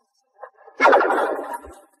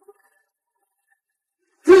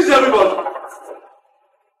 everybody.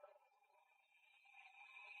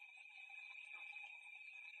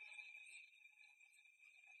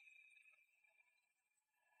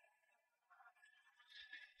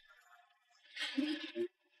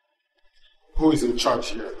 Who is in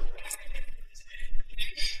charge here?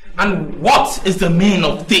 And what is the meaning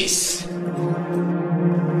of this?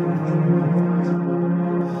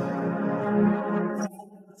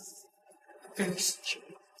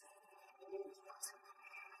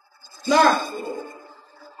 Nah!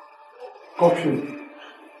 Copy.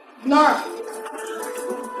 Nah!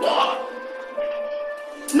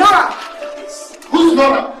 Nora! Who's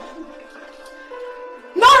Nora?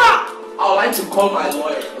 Nora! I would like to call my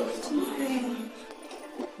lawyer first.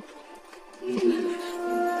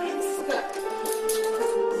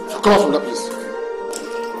 Come out from that place.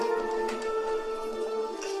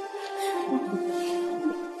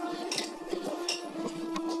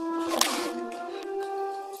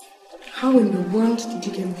 How in the world did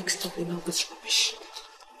you get mixed up in all this rubbish?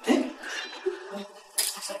 Eh?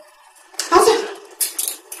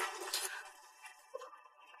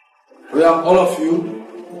 We are all of you.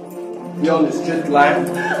 Be on the straight line.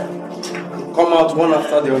 Come out one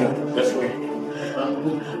after the other. Let's go.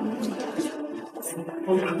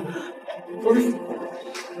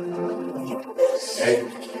 Hey.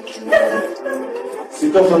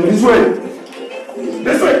 Sit up from this way.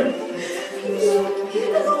 This way.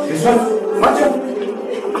 This one. Watch out.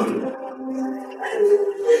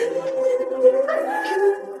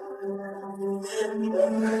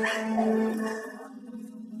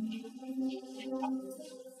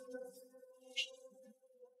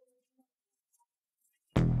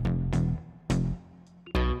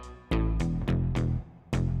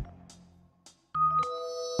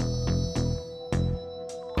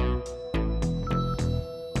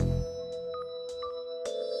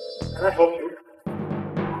 Can I help you?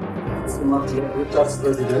 It's Immaculate, Rita's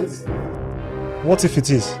residence. What if it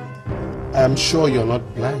is? I am sure you're not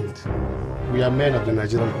blind. We are men of the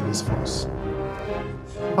Nigerian police force.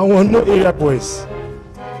 I want no area boys.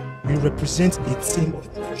 We represent a team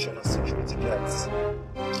of professional security guards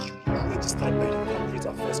registered by the Corporate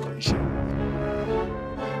Affairs Commission.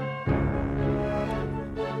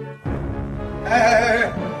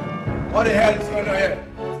 Hey! What the hell is going on here?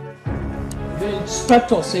 The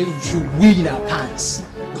inspector says we should wheel in our pants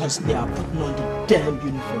because they are putting on the damn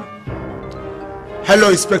uniform. Hello,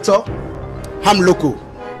 Inspector. I'm local.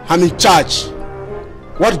 I'm in charge.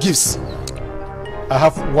 What gives? I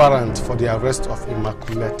have warrant for the arrest of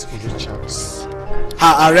Immaculate Richards.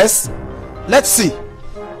 Her arrest? Let's see.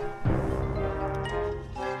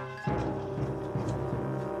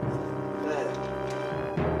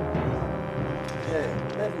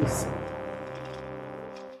 Let me see.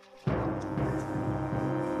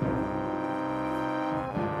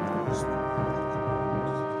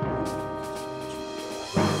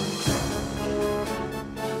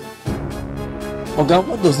 Oga,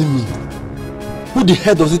 what does it mean? Who the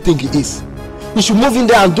hell does he think he is? We should move in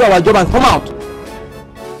there and do our job and come out.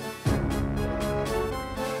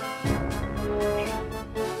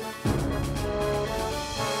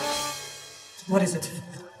 What is it?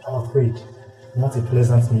 I'm afraid. Not a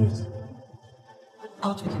pleasant news.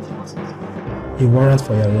 Out with it. A warrant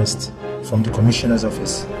for your arrest from the Commissioner's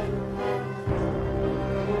office.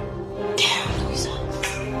 Damn, Louisa.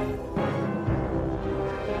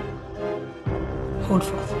 Hold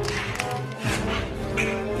forth.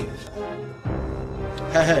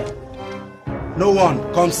 Hey. No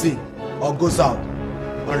one comes in or goes out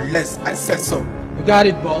unless I said so. You got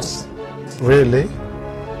it, boss. Really?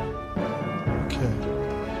 Okay.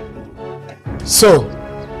 So,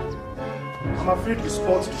 I'm afraid you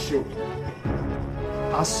spoiled the show.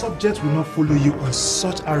 Our subject will not follow you on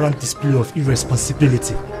such arrant display of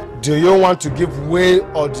irresponsibility. Do you want to give way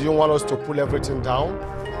or do you want us to pull everything down?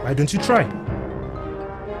 Why don't you try?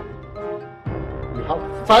 You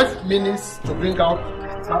have 5 minutes to bring out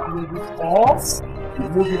that lady or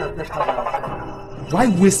move in and take her. Why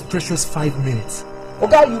waste precious 5 minutes?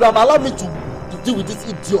 Okay, you have allowed me to deal with this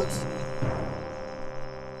idiot.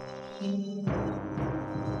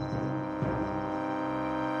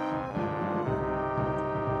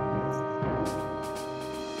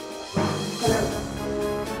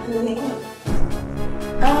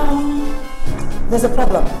 There's a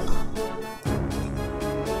problem.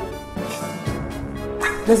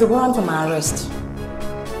 There's a warrant for my arrest.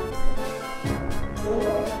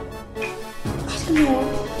 I don't know.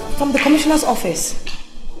 From the Commissioner's office.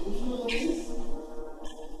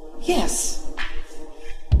 Yes.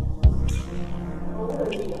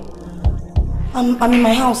 I'm in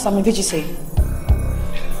my house. I'm in VGC.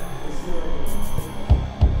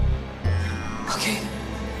 Okay.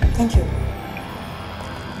 Thank you.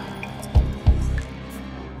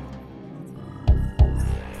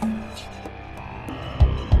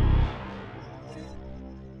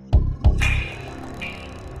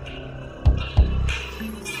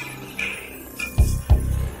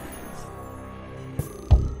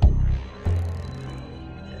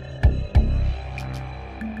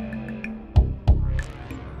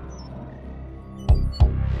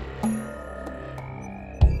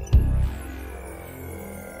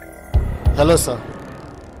 Hello, sir.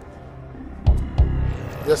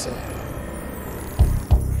 Yes, sir.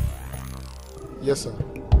 Yes, sir.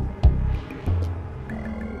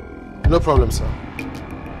 No problem, sir.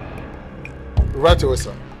 Right away,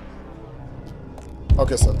 sir.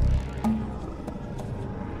 Okay, sir.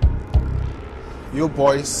 You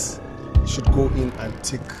boys should go in and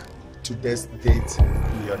take today's date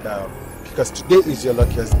in your diary, because today is your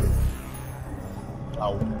luckiest day.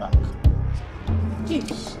 I'll be back.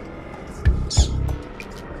 Jeez.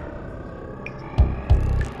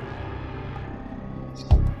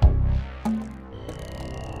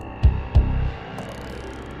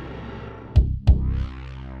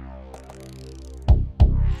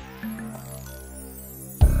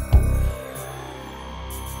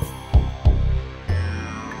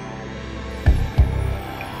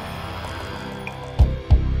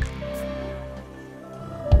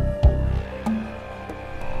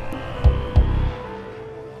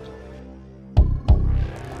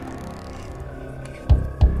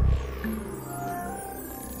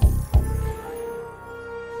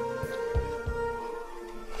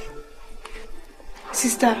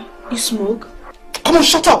 Sister, you smoke? Come on,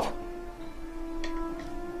 shut up!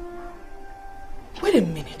 Wait a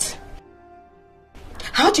minute.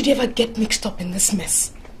 How did you ever get mixed up in this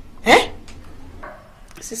mess? Eh?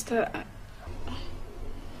 Sister,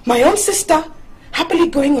 My own sister happily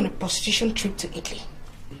going on a prostitution trip to Italy.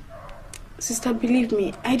 Sister, believe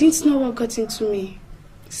me, I didn't know what got into me.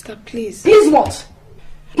 Sister, please. Please what?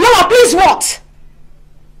 Mama, please what?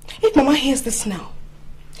 If Mama hears this now,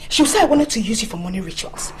 she'll say I wanted to use you for money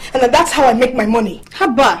rituals. And that that's how I make my money.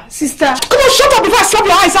 Haba, sister. Come on, shut up before I slap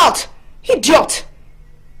your eyes out. Idiot.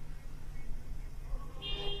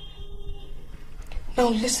 Now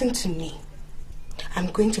listen to me. I'm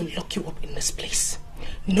going to lock you up in this place.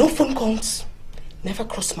 No phone calls. Never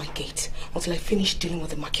cross my gate until I finish dealing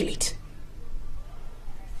with Immaculate.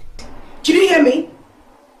 Did you hear me?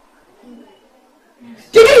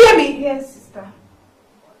 Did you hear me? Yes, sister.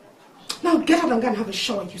 Now get out and go and have a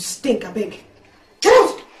shower, you stink, I beg. Get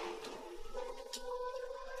out!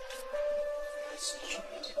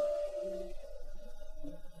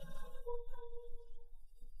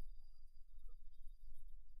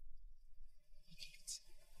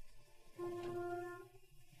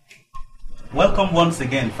 Welcome once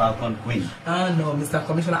again, Falcon Queen. No, Mr.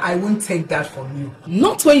 Commissioner, I won't take that from you.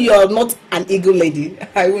 Not when you are not an eagle lady.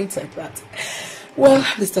 I won't take that. Well,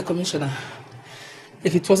 Mr. Commissioner,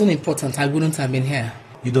 if it wasn't important, I wouldn't have been here.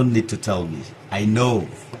 You don't need to tell me. I know.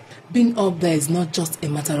 Being up there is not just a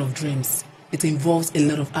matter of dreams. It involves a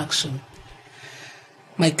lot of action.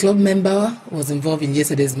 My club member was involved in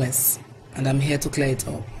yesterday's mess, and I'm here to clear it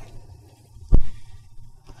up.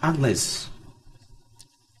 Agnes,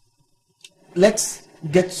 let's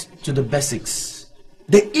get to the basics.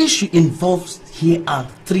 The issue involved here are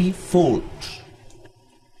threefold: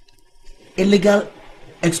 illegal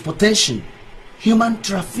exportation, human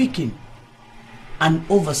trafficking, and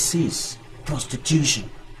overseas prostitution.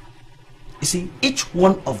 You see, each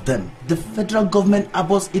one of them, the federal government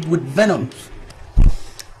abhors it with venom.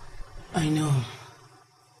 I know.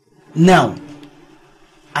 Now,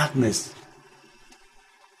 Agnes,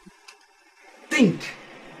 think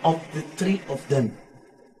of the three of them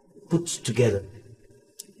put together.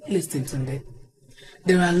 Listen, Tunde.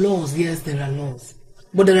 There are laws, yes, there are laws.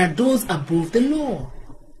 But there are those above the law.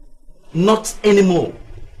 Not anymore.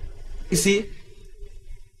 You see,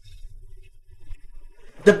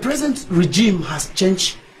 the present regime has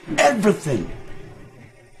changed everything.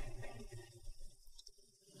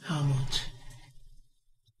 How much?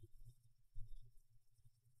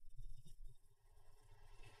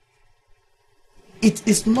 It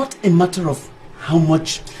is not a matter of how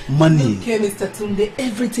much money. Okay, Mr. Tunde,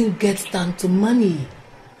 everything gets down to money.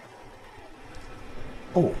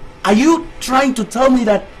 Oh, are you trying to tell me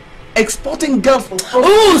that exporting girls for...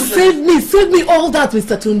 Oh, save me all that,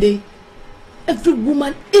 Mr. Tunde. Every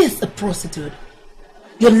woman is a prostitute.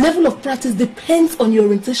 Your level of practice depends on your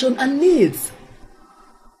orientation and needs.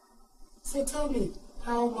 So tell me,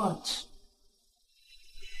 how much?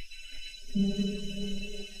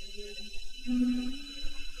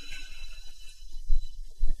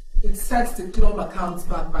 It sets the club accounts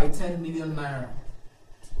back by 10 million naira.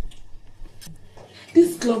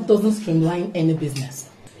 This club doesn't streamline any business.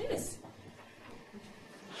 Yes.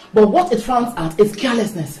 But what it frowns at is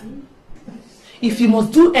carelessness. If you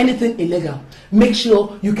must do anything illegal, make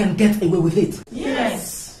sure you can get away with it.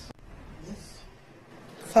 Yes.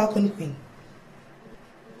 Falcon Queen,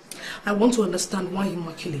 I want to understand why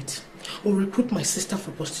Immaculate will recruit my sister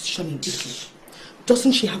for prostitution in Italy.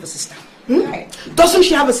 Doesn't she have a sister? Doesn't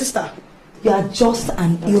she have a sister? You are just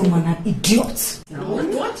an ill-mannered idiot.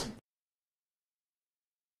 What?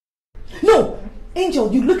 No,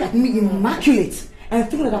 Angel, you look at me Immaculate and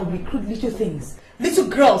think that I will recruit little things. Little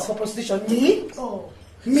girls for prostitution. Me? Oh.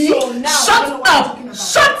 Me? So now Shut up!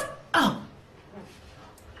 Shut up!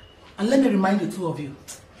 And let me remind the two of you.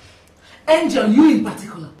 Angel, you in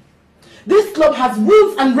particular. This club has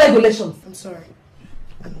rules and regulations. I'm sorry.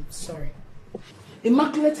 I'm sorry.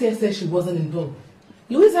 Immaculate here said she wasn't involved.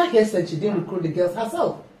 Louisa here said she didn't recruit the girls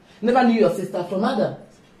herself. Never knew your sister from Ada.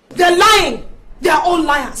 They're lying! They're all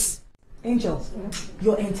liars! Angel,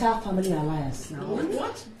 your entire family are liars.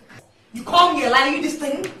 What? You call me a liar, you this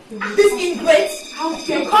thing? This ingrate?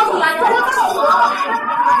 You call me a liar?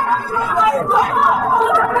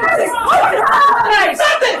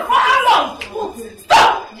 Stop it! How long?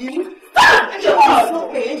 Stop! Stop! Angel,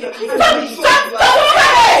 okay, Angel. Please,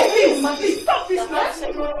 stop this mess.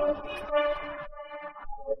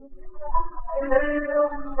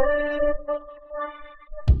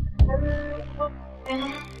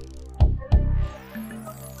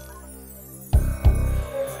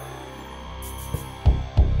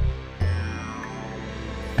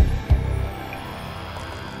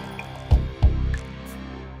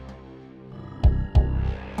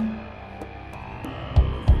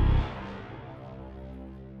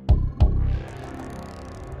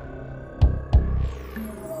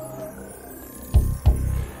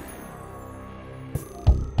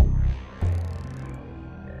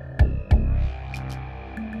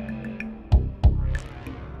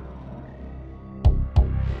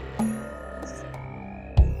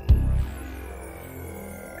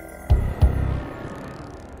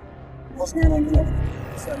 What's going on here?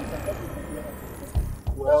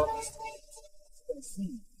 Well,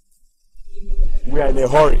 we are in a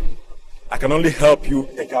hurry. I can only help you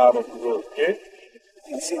take her out of the road, okay?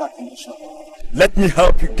 Let me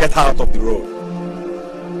help you get her out of the road.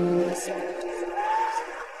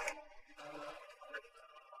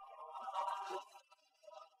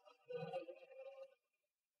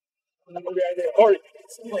 We are in a hurry.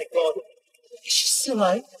 Oh my God. Is she still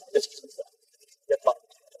alive? Get back.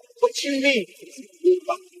 What do you mean?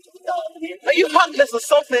 Are you heartless or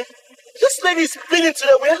something? This lady is bleeding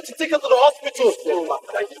today. We have to take her to the hospital.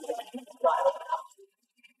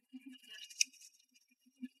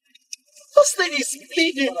 This lady is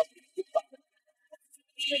bleeding.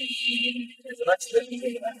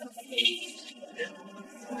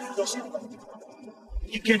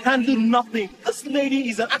 You can handle nothing. This lady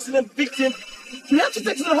is an accident victim. We have to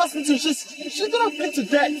take her to the hospital. She's gonna bleed to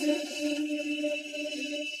death.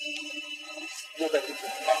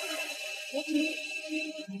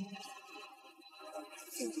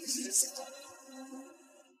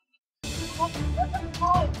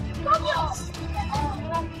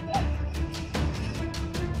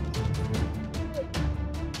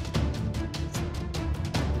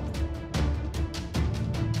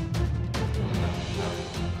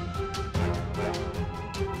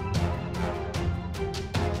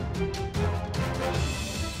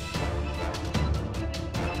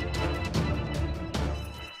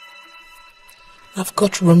 I've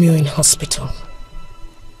got Romeo in hospital,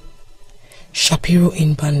 Shapiro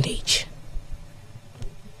in bandage,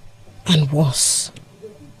 and worse,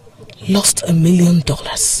 lost $1 million.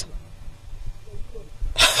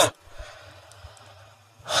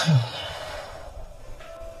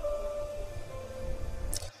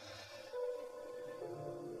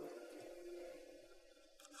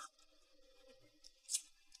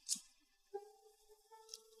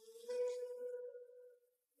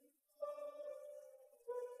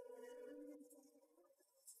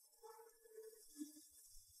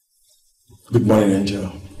 Good morning,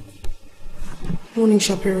 Angel. Morning,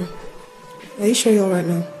 Shapiro. Are you sure you're alright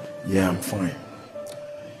now? Yeah, I'm fine.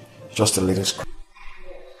 Just a little scratch.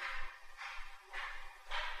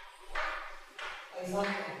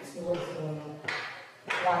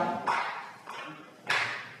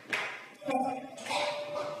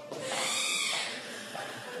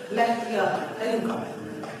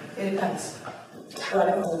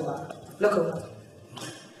 Look,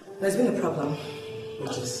 there's been a problem.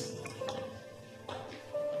 Which is?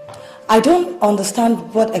 I don't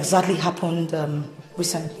understand what exactly happened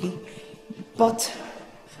recently, but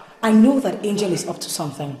I know that Angel is up to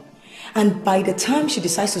something. And by the time she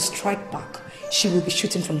decides to strike back, she will be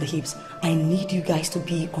shooting from the hips. I need you guys to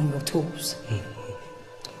be on your toes.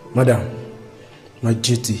 Madam, my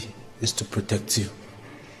duty is to protect you.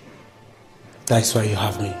 That's why you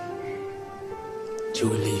have me. You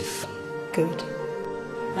will leave. Good.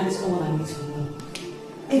 That is all I need to know.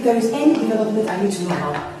 If there is any development I need to know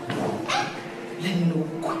about, let me know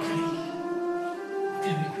quickly.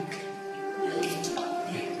 Very quickly.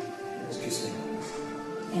 Excuse me.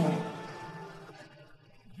 Yeah.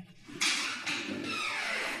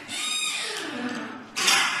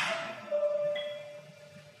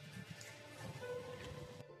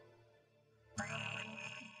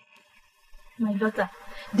 My daughter,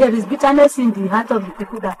 there is bitterness in the heart of the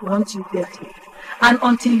people that want you dead. And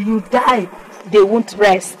until you die, they won't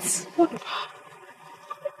rest. What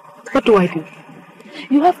do I do?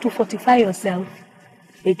 You have to fortify yourself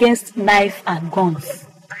against knife and guns.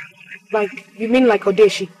 Like, you mean like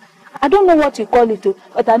Odeshi? I don't know what you call it,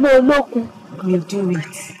 but I know Loku will do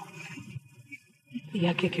it.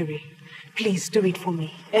 Iyakekere, please do it for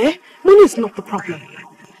me. Eh? Money is not the problem.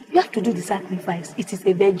 You have to do the sacrifice. It is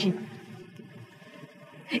a virgin.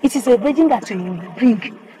 It is a virgin that you will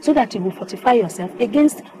bring so that you will fortify yourself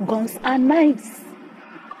against guns and knives.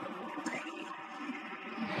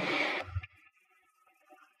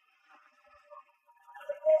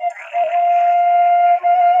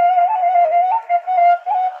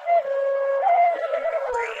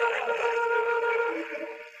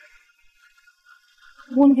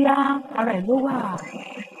 Wúndíá ara ẹ̀ ló wà.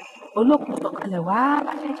 Olókùn sọ̀kalẹ̀ wá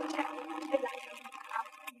lálẹ́.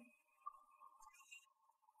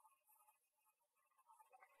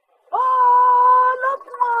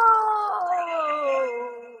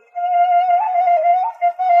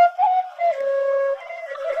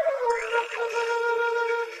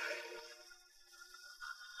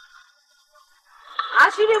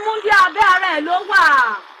 Àṣírí Wúndíá abẹ́ ara ẹ̀ ló wà.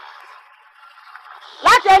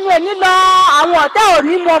 Láti ẹnu èní lọ, àwọn ọ̀tá ò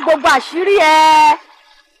ní mọ gbogbo àṣírí ẹ.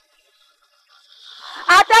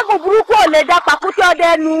 Atẹ́gùn burúkú ò lè dá pàkúté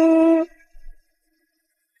ọdẹ nu.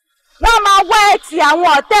 Wọ́n máa wá ẹ̀tì àwọn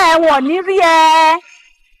ọ̀tá ẹ wọ̀n ní rí ẹ.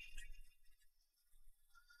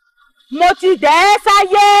 Mo ti dẹ̀ ẹ́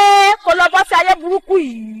sáyé kó lọ bọ́ sí ayé burúkú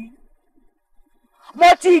yìí. Mo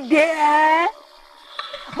ti dẹ̀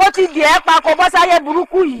ẹ́ pa kó bọ́ sí ayé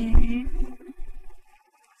burúkú yìí.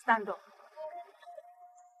 Stand up.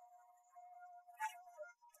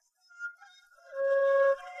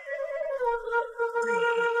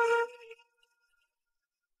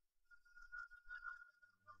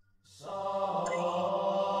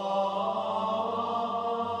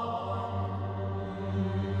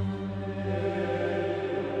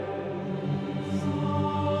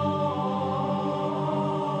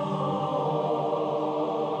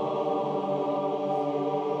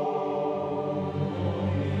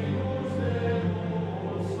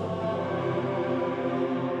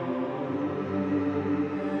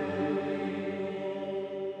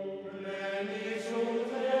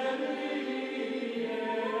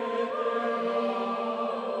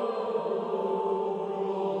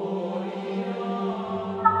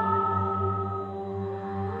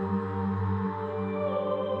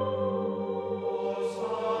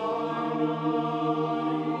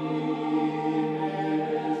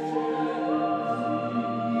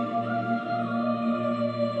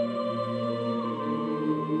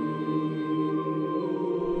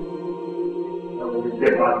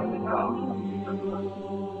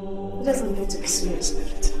 It doesn't need to be serious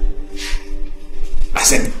about it. I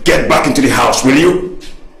said, get back into the house, will you?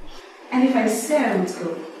 And if I say I won't go,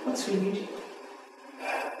 what's will you do?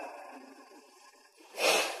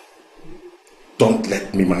 Don't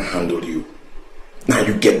let me manhandle you. Now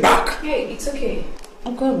you get back. Hey, it's okay.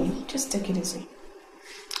 I'm going. Just take it easy.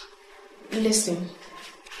 Listen.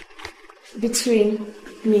 Between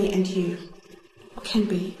me and you, we can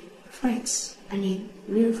be friends. I mean,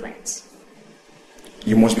 real friends.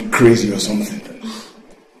 You must be crazy or something.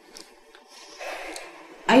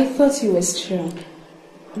 I thought you were strong,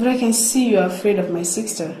 but I can see you're afraid of my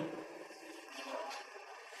sister.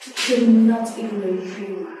 You're not even a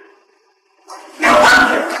dreamer.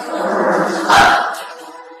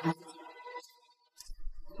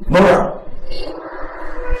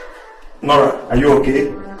 Nora, are you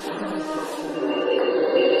okay?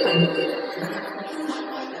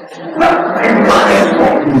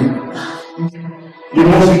 You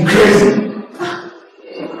must be crazy.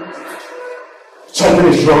 Something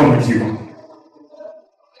is wrong with you.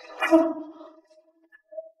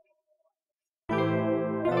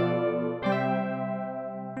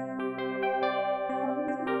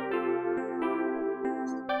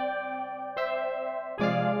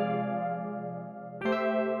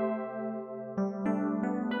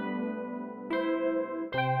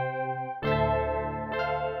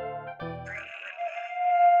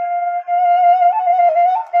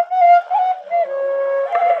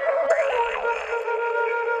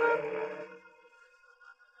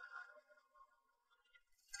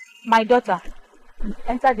 My daughter,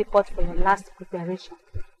 enter the pot for your last preparation.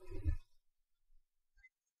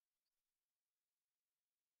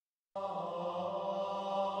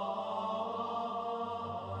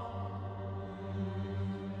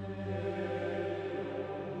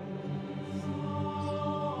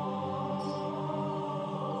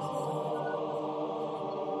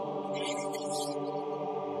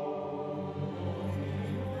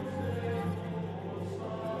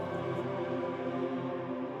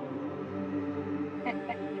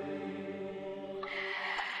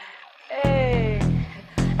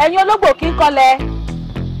 Ẹ̀yin ológbò kí ń kọlẹ̀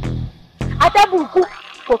atẹ́gùn kú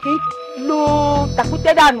kò kí lu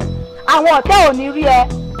tàkúté dànù àwọn ọ̀tẹ̀ ò ní rí ẹ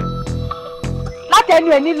látẹnu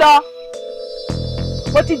ẹni lọ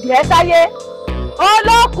mo ti dì ẹ́ sáyé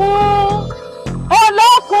olókun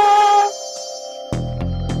olókun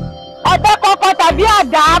ọ̀tẹ̀ kọ̀ọ̀kan tàbí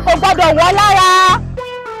àdá kò gbọ́dọ̀ wọ́ lára.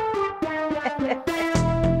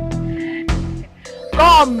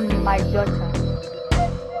 Come, my daughter.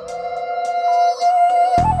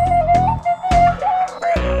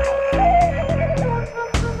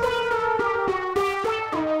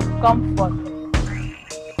 Come forth.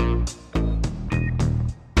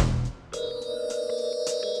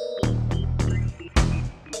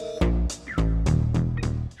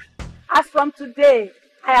 As from today,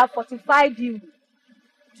 I have fortified you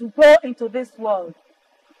to go into this world.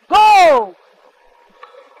 Go!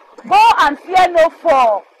 Go and fear no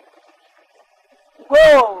foe.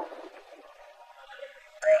 Go!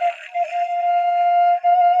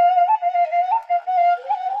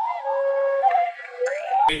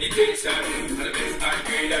 Meditation, and the best I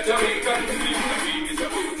grade at Jamaican. The dream is a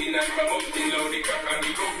booting and promoting, loud the crack and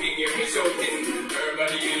the cooking, hear me shouting.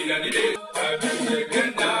 Verbally in the day, I've been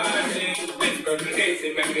second dancing. This purple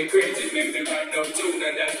dancing make me crazy, make me right now tune,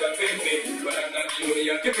 and that's what fits me. But I'm not the only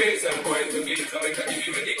occupation, going to get so I can give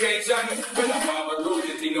you medication. When I'm power road,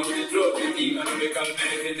 you know the drug, the economical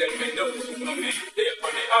benefit, and make no for me. They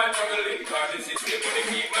put the eye juggling, card the system, when they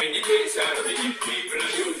keep meditation. The people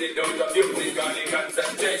use it, don't abuse it, got the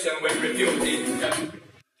concentration when refusing.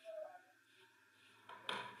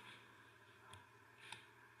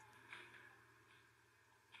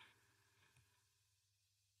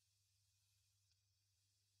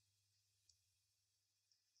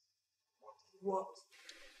 What?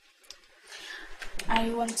 I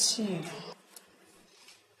want you.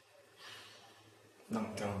 Now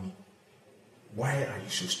tell me, why are you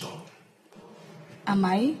so stubborn? Am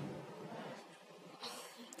I?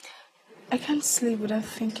 I can't sleep without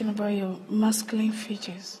thinking about your masculine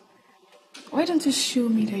features. Why don't you show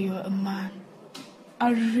me that you're a man?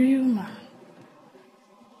 A real man.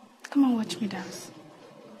 Come and watch me dance.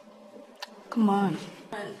 Come on.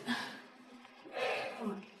 Come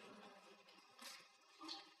on.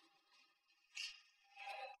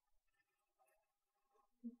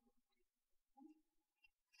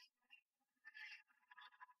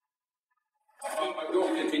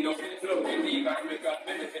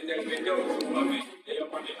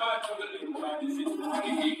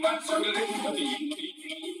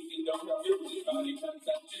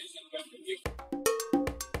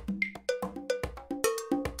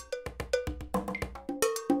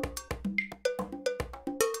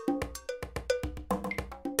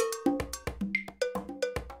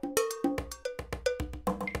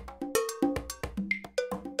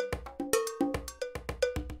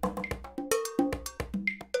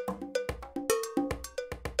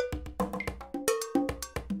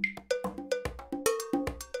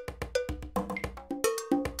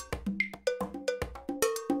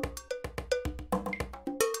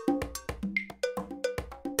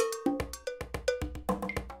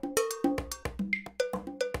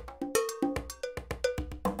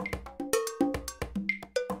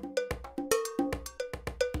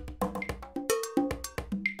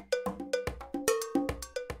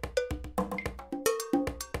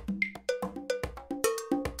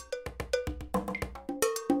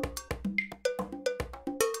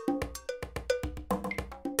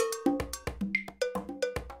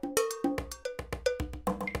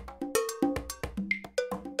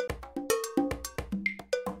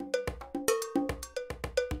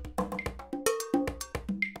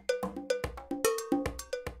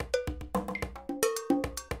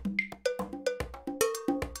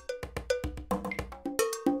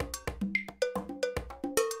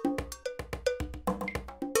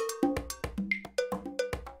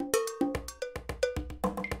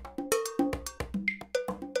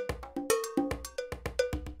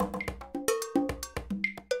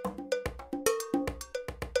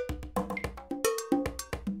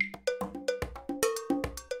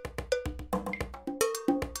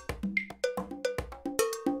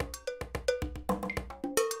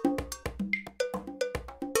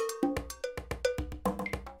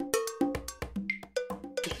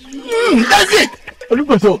 That's it.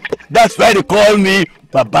 Olukoso. That's why they call me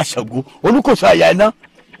Baba Shagu. Olukoso Ayana.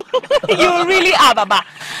 You really are, Baba.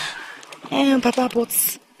 Papa,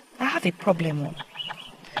 but I have a problem.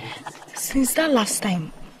 Since that last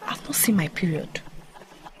time, I've not seen my period.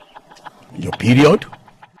 Your period?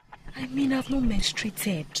 I mean, I've not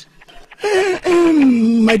menstruated.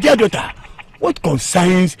 My dear daughter, what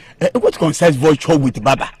concerns vulture with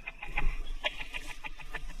Baba?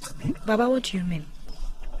 Baba, what do you mean?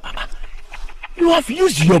 Baba, you have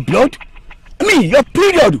used your blood? I mean, your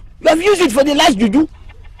period. You have used it for the last juju.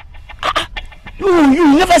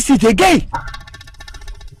 You never see it again.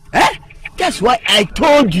 Eh? That's why I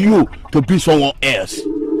told you to be someone else.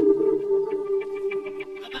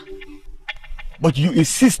 But you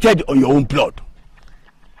insisted on your own blood.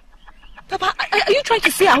 Papa, are you trying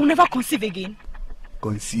to say I will never conceive again?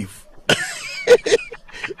 Conceive?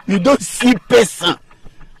 You don't see person.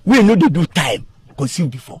 We know they do time. Conceive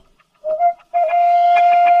before.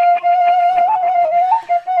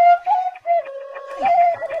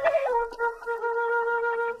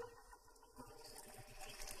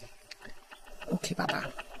 Okay,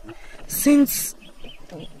 Papa. Since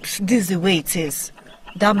this is the way it is,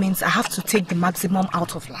 that means I have to take the maximum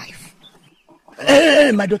out of life.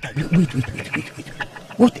 Hey, my daughter, wait.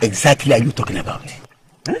 What exactly are you talking about?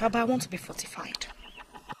 Huh? Papa, I want to be fortified.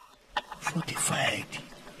 Fortified?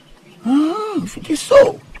 If it is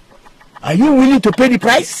so, are you willing to pay the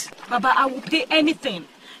price? Baba, I will pay anything.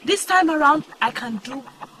 This time around, I can do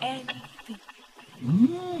anything.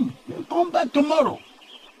 You come back tomorrow.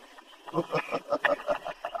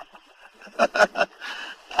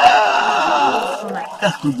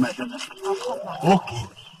 That's good, my daughter. Okay,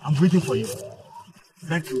 I'm waiting for you.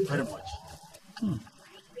 Thank you very much.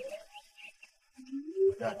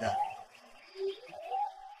 Dada.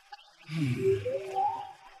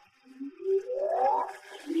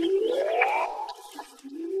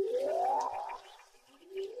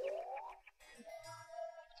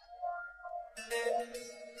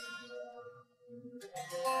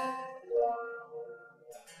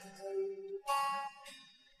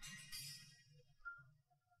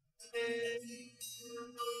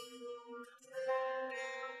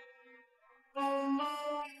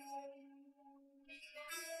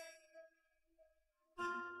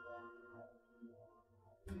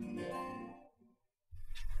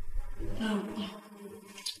 No,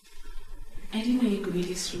 I didn't know you could be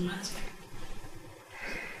this romantic.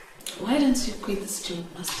 Why don't you quit this job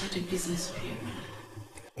and start a business of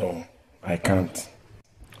your own? No, I can't.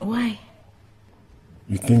 Why?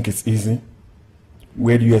 You think it's easy?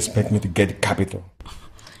 Where do you expect me to get the capital?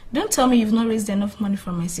 Don't tell me you've not raised enough money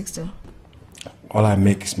for my sister. All I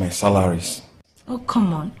make is my salaries. Oh,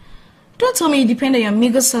 come on. Don't tell me you depend on your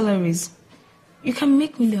meager salaries. You can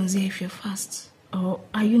make millions here if you're fast. Or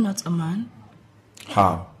are you not a man?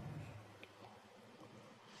 How?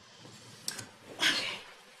 Okay.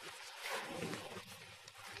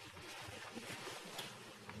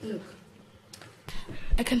 Look,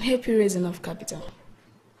 I can help you raise enough capital.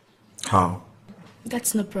 How?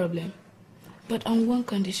 That's no problem. But on one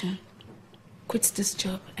condition. Quit this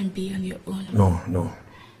job and be on your own.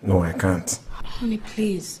 No, I can't. Honey,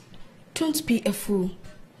 please. Don't be a fool.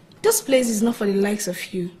 This place is not for the likes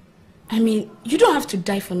of you. I mean, you don't have to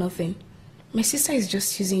die for nothing. My sister is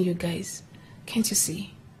just using you guys. Can't you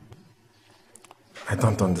see? I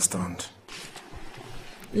don't understand.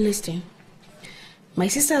 Listen. My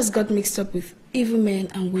sister has got mixed up with evil men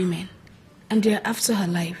and women. And they are after her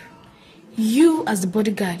life. You, as the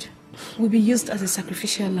bodyguard, will be used as a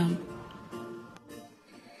sacrificial lamb.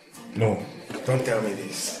 No, don't tell me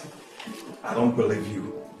this. I don't believe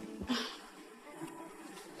you.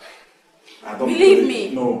 I don't believe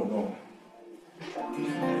me. No.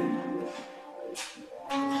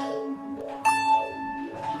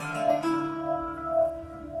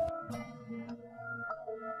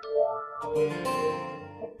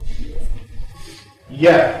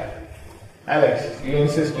 Yeah, Alex, you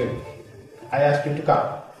insisted. I asked you to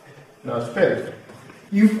come. Now spell it.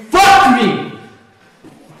 You fucked me!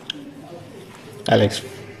 Alex,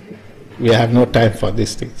 we have no time for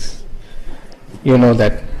these things. You know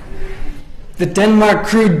that. The Denmark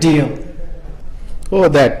crude deal. Oh,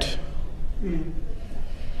 that.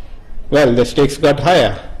 Well, the stakes got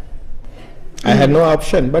higher. I had no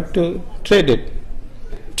option but to trade it.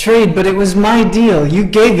 Trade, but it was my deal. You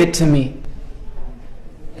gave it to me.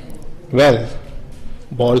 Well,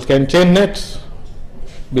 balls can change nets.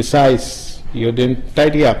 Besides, you didn't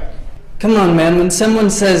tidy up. Come on, man. When someone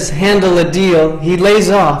says handle a deal, he lays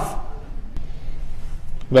off.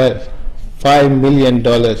 Well, $5 million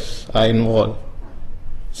are involved.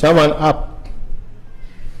 Someone up.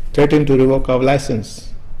 threatened to revoke our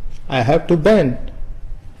license. I have to bend.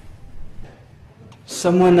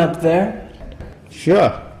 Someone up there?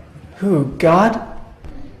 Sure. Who, God?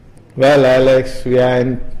 Well, Alex, we are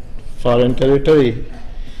in foreign territory.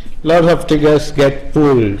 Lots of triggers get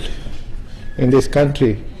pulled in this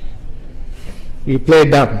country. We play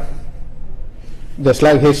dumb. Just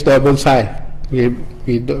like his double side. We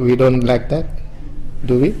don't like that,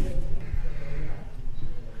 do we?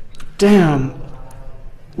 Damn.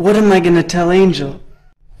 What am I gonna tell Angel?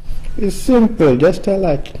 It's simple. Just tell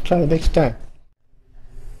her. Try next time.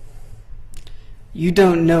 You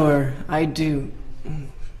don't know her. I do.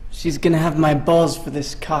 She's gonna have my balls for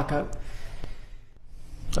this cock-up.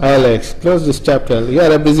 Alex, close this chapter. You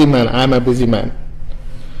are a busy man. I'm a busy man.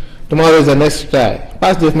 Tomorrow is the next try.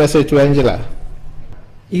 Pass this message to Angela.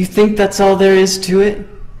 You think that's all there is to it?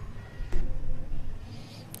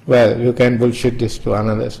 Well, you can bullshit this to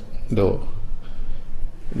another door.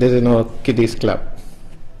 This is no kiddies club.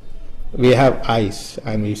 We have eyes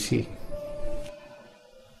and we see.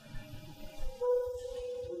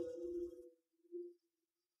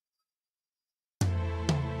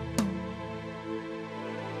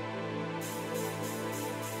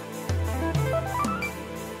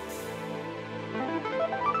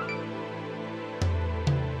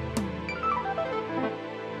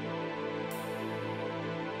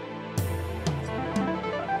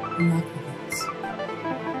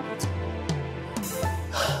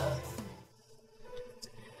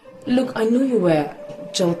 Look, I know you were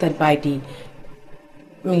jolted by the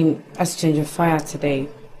exchange of fire today,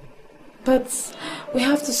 but we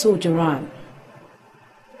have to soldier on.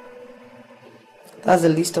 That's the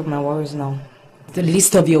least of my worries now. The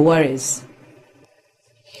least of your worries?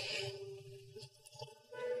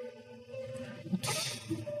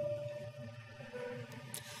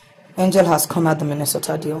 Angel has come at the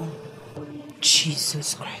Minnesota deal.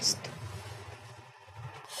 Jesus Christ.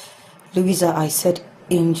 Louisa, I said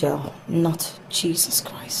Angel, not Jesus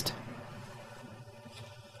Christ.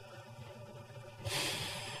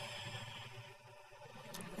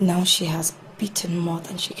 Now she has bitten more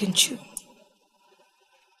than she can chew.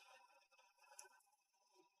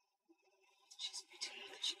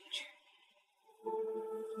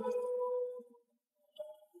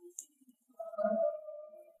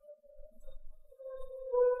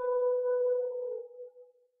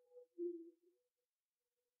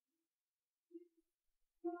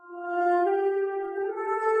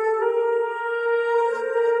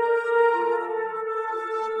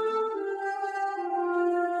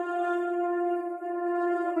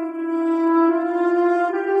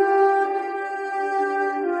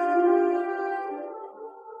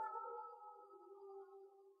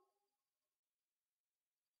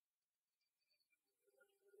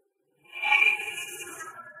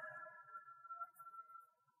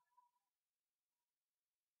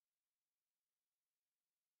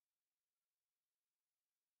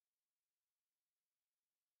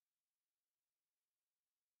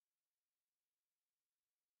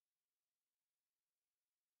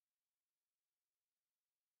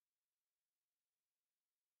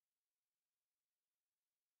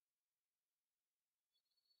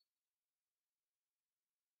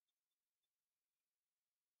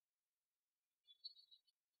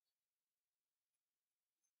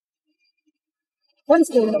 What's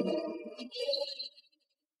going on?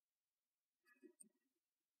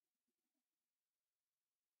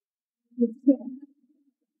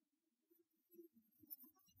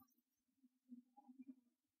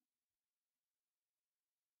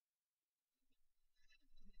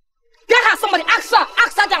 Get her, somebody, ask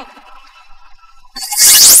her down.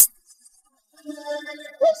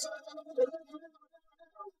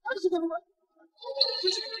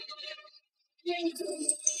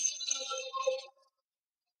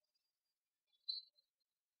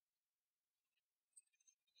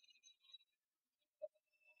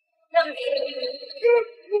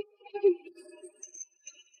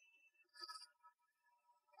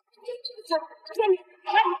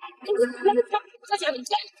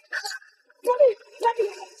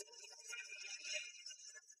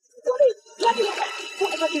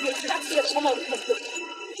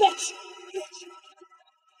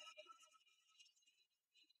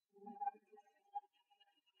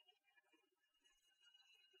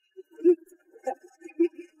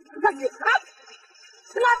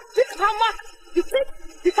 This is how much you think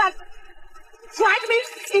you can drag me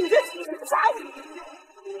in this crowd?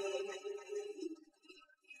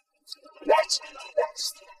 Bitch!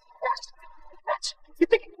 You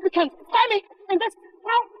think we can find me in this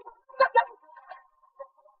crowd?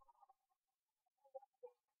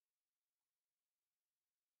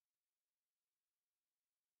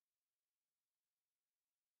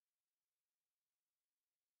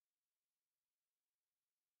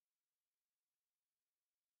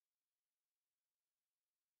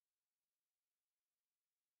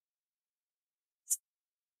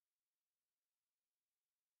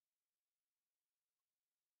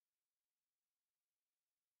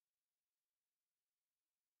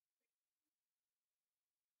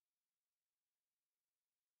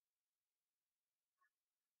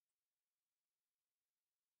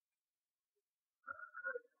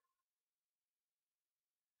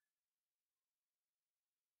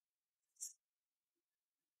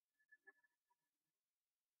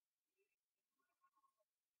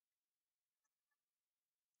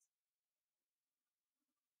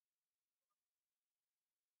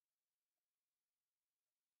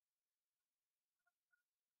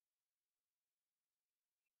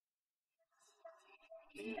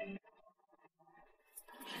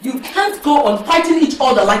 You can't go on fighting each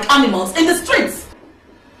other like animals in the streets.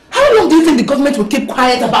 How long do you think the government will keep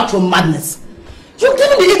quiet about your madness? You're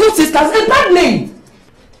giving the Eagle sisters a bad name.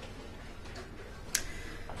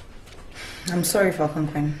 I'm sorry for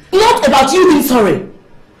Kwankwan. Not about you being sorry.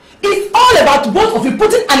 It's all about both of you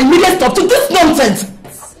putting an immediate stop to this nonsense.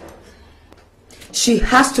 She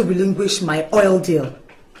has to relinquish my oil deal.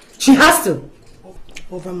 She has to.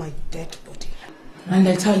 Over my dead body. And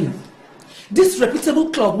I tell you, this reputable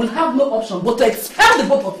club will have no option but to expel the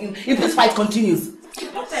both of you if this fight continues.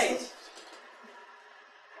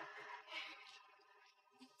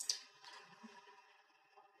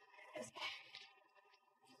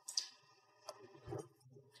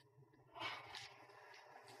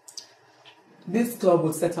 This club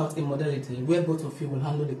will set out a modality where both of you will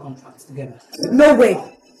handle the contracts together. No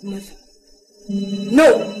way.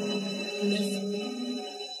 No.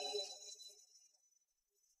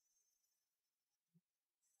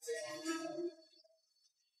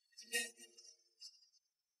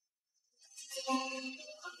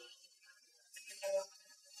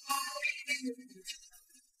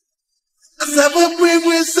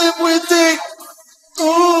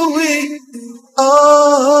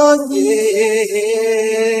 Oh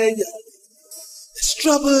yeah, there's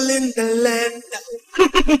trouble in the land.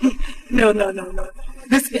 No.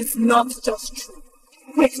 This is not just true.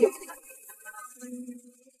 Wait.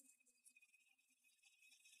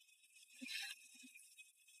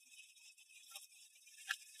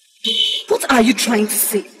 What are you trying to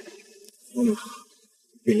say?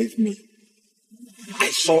 Believe me, I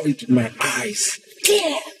saw it with my eyes.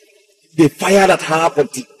 Yeah. They fired at her,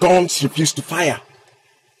 but the guns refused to fire.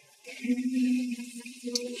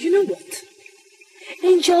 You know what?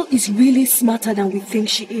 Angel is really smarter than we think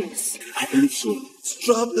she is. I believe so.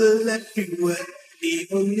 Trouble everywhere,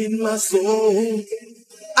 even in my soul.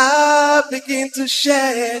 I begin to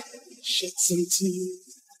shed some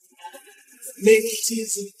tears. Make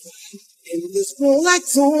tears in this moonlight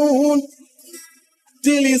zone.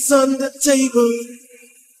 Till it's on the table.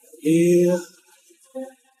 Yeah.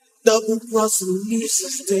 Double crossing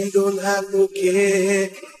losers, they don't have no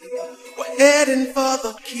care. We're heading for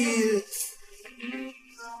the kids.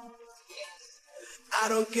 I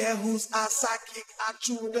don't care whose ass I kick out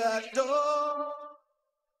through the door.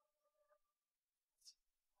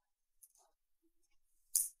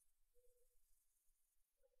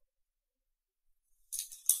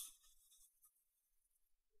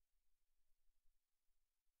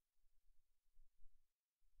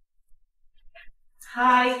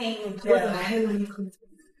 Hi, Angel. What the hell are you coming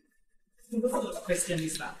to? What sort of question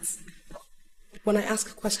is that? When I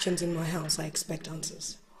ask questions in my house, I expect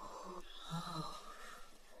answers.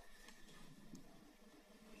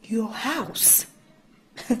 Your house?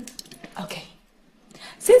 Okay.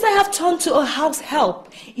 Since I have turned to a house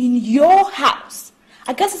help in your house,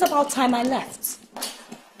 I guess it's about time I left.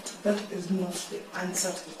 That is not the answer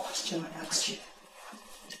to the question I asked you.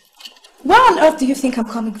 Where on earth do you think I'm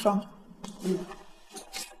coming from?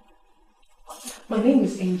 My name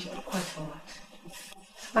is Angel, quite alright.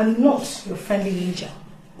 I'm not your friendly angel.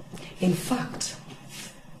 In fact,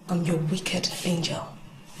 I'm your wicked angel.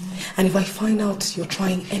 And if I find out you're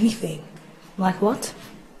trying anything... Like what?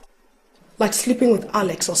 Like sleeping with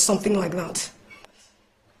Alex or something like that.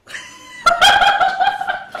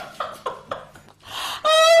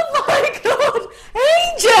 Oh my God!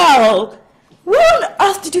 Angel! Where on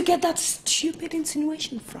earth did you get that stupid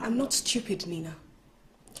insinuation from? I'm not stupid, Nina.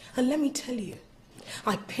 And let me tell you,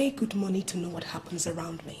 I pay good money to know what happens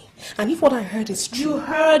around me. And if what I heard is true... You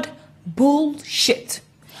heard bullshit.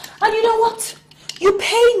 And you know what? You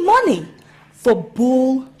pay money for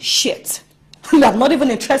bullshit. I'm not even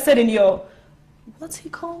interested in your... What's he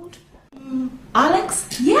called? Alex?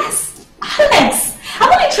 Yes, Alex. I'm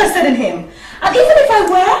not interested in him. And even if I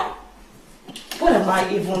were... What am I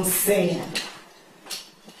even saying?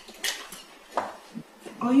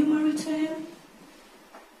 Are you married to him?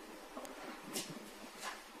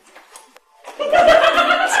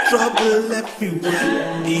 Trouble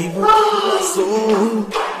everywhere, even in my soul.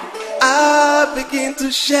 I begin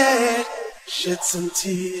to shed some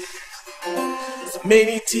tears. So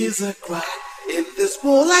many tears I cry in this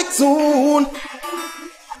moonlight zone.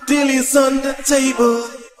 Till it's on the table.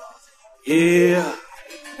 Yeah.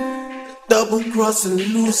 Double crossing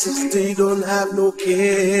losers, they don't have no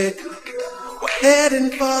care. We're heading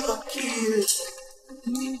for the kids.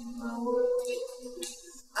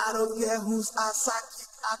 I don't care whose ass I kick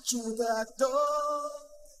out through the door.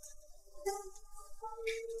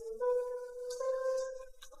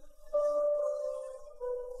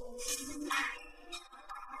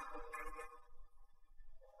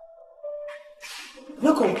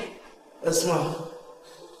 Look. Yes, ma.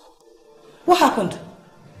 What happened?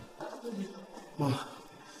 Ma,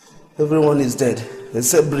 everyone is dead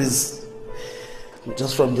except Breeze.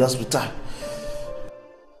 Just from the hospital.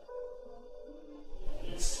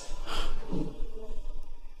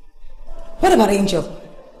 What about Angel?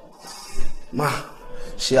 Ma,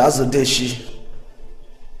 she has a day she.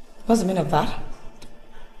 What's the meaning of that?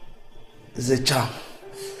 It's a charm.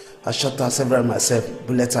 I shot her several myself.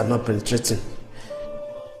 Bullets are not penetrating.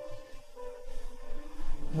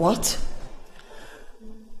 What?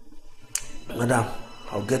 Madam,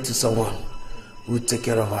 I'll get you someone who will take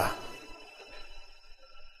care of her.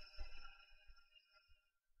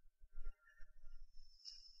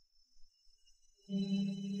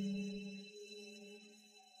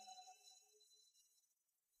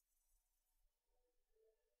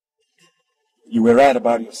 You were right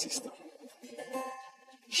about your sister.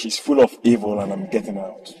 She's full of evil and I'm getting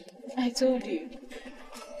out. I told you.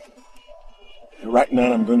 Right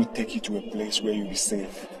now I'm going to take you to a place where you'll be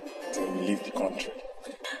safe until we leave the country.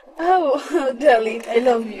 Oh, darling, I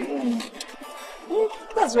love you.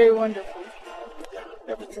 That's very wonderful.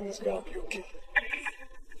 Everything is going to be okay.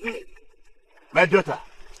 My daughter,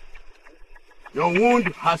 your wound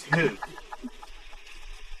has healed.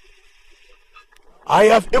 I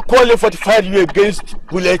have equally fortified you against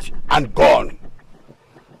bullets and gun.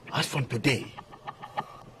 As from today,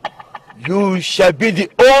 you shall be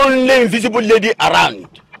the only invisible lady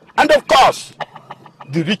around. And of course,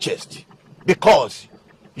 the richest, because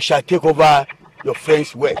you shall take over your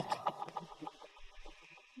friend's wealth.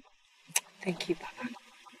 Thank you, Papa.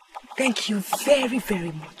 Thank you very,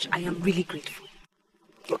 very much. I am really grateful.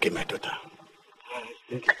 Okay, my daughter.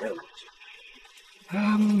 Thank you very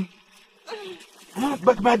much.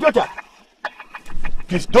 But my daughter,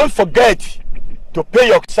 please don't forget to pay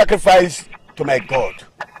your sacrifice to my God,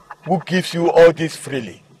 who gives you all this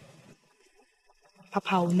freely.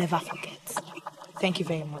 Papa, I will never forget. Thank you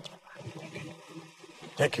very much, Papa.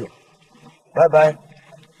 Thank you. Bye-bye.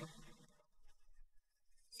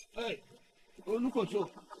 Hey, go look at you.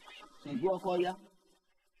 Go for ya.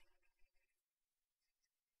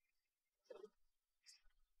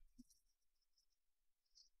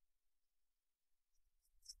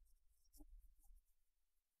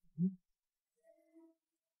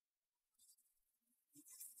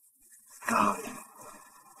 God.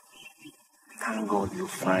 Thank God you're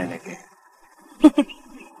fine again.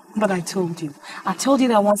 But I told you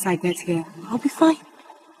that once I get here, I'll be fine.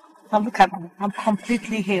 Now look at me, I'm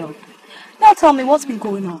completely healed. Now tell me, what's been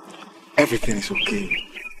going on? Everything is okay.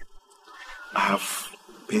 I have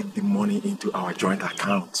paid the money into our joint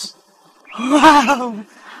accounts. Wow!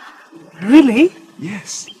 Really?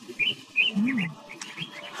 Yes.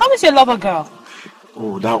 How is your lover girl?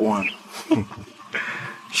 Oh, that one.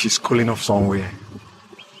 She's cooling off somewhere.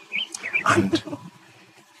 And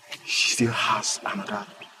she still has another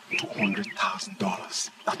 $200,000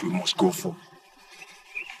 that we must go for.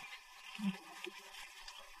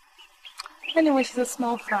 Anyway, she's a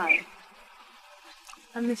small fry.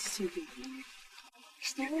 I miss you, baby.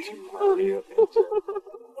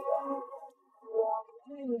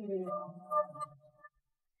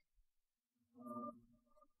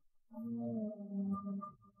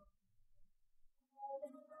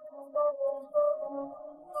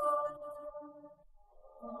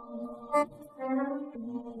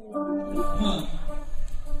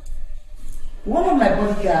 One of my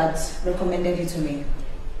bodyguards recommended you to me.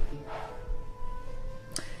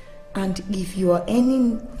 And if you are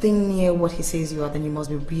anything near what he says you are, then you must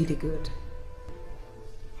be really good.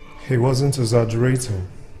 He wasn't exaggerating.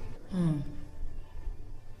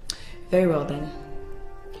 Very well then.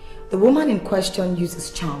 The woman in question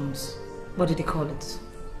uses charms. What did he call it?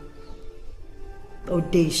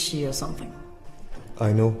 Odeshi or something.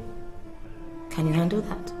 I know. Can you handle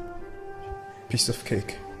that? Piece of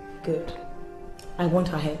cake. Good. I want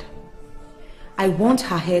her head. I want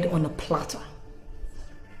her head on a platter.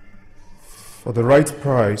 For the right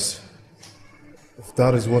price, if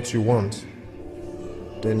that is what you want,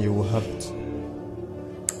 then you will have it.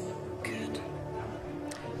 Good.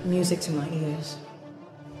 Music to my ears.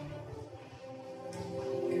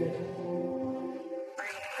 Good.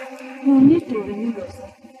 You need to remove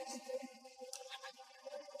yourself.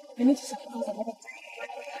 You need to sacrifice a lot of time.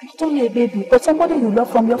 Not only a baby, but somebody you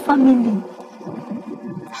love from your family.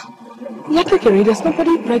 Yakakiri, there's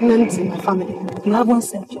nobody pregnant in my family. You haven't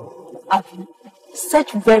searched. Have you?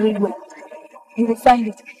 Search very well. You will find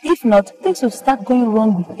it. If not, things will start going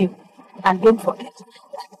wrong with you. And don't forget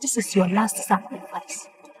that this is your last sacrifice.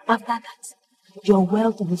 After that, your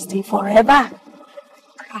wealth will stay forever.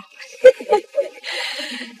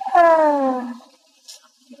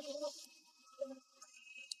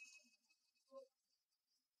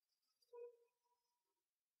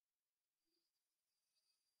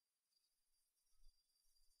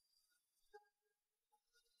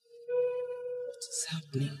 is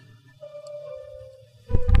happening?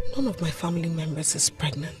 None of my family members is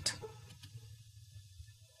pregnant.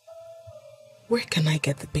 Where can I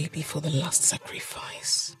get the baby for the last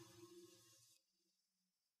sacrifice?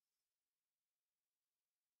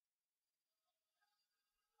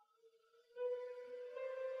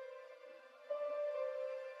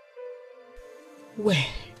 Where?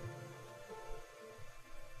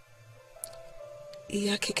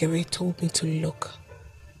 Iyakikere told me to look,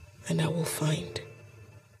 and I will find.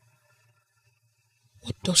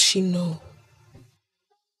 What does she know?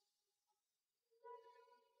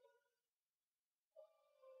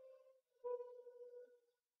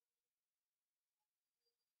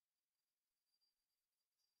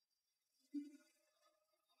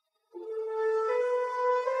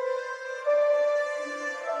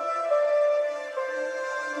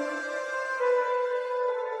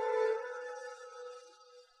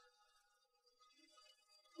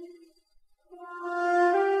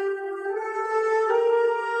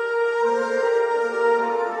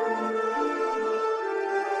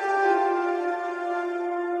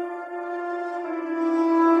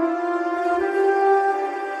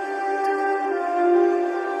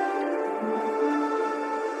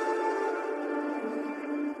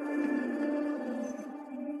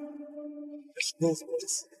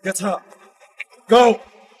 Get her. Go.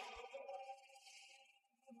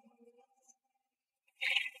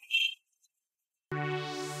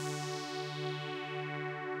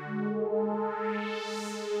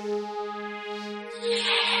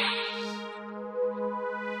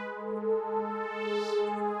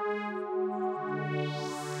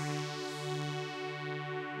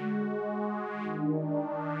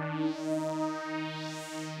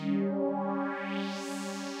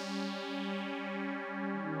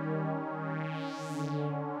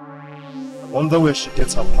 I wonder where she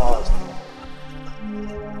gets her powers.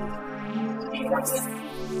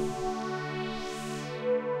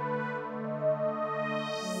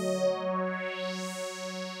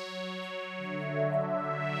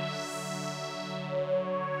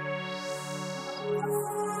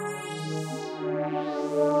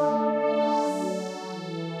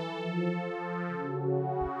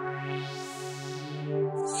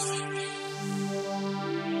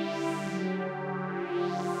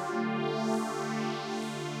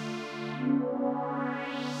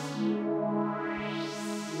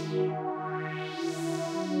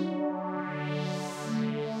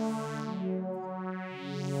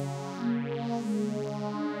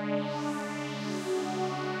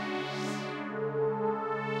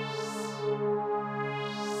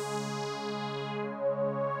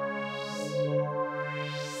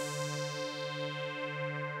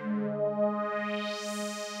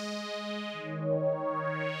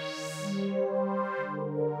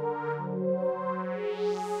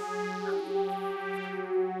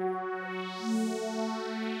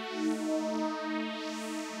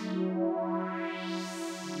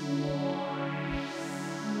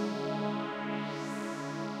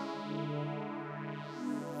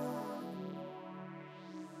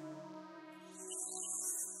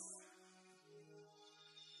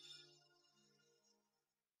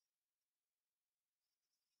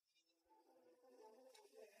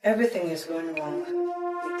 Everything is going wrong.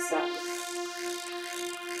 Exactly.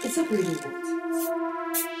 Is it really what?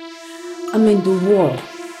 I'm in the war.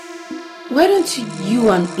 Why don't you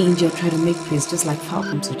and Angel try to make peace just like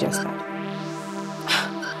Falcon suggested?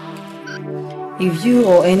 If you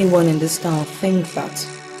or anyone in this town think that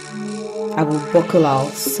I will buckle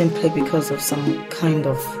out simply because of some kind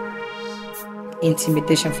of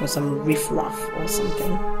intimidation from some riffraff or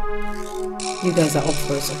something, you guys are up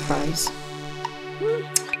for a surprise.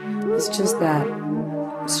 It's just that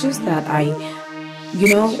I,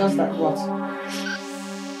 you know. Just that what?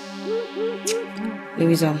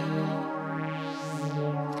 Louisa,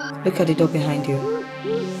 look at the door behind you.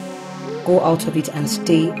 Go out of it and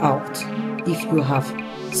stay out. If you have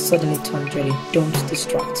suddenly turned ready, don't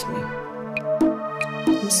distract me.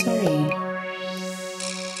 I'm sorry.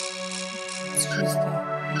 It's just that.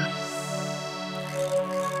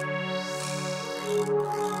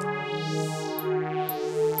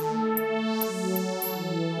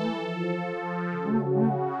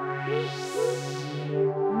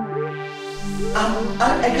 I'm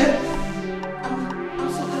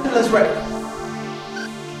so let's wreck.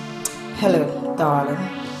 Hello, darling.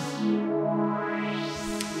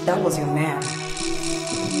 That was your man.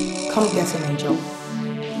 Come get him, Angel.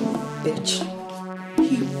 Bitch.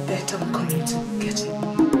 You better come to get him.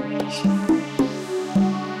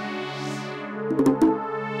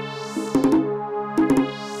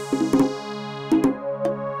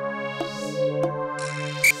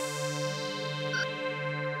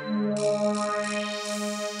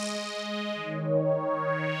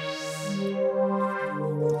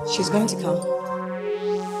 going to come?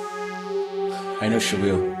 I know she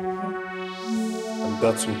will. And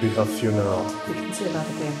that will be her funeral. You can say that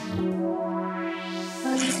again.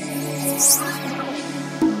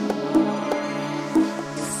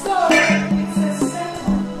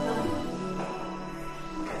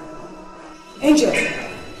 Angel.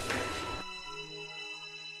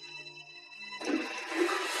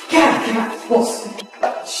 Come on, boss.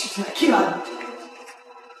 She's gonna kill her.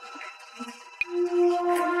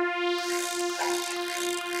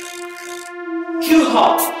 Kill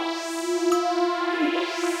her.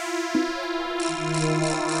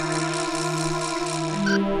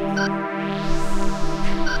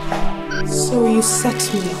 So you set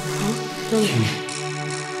me up, huh?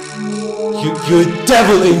 You're a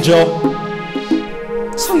devil, Angel.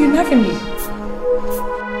 So you never knew.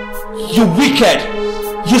 You're wicked.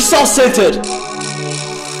 You're self-centered.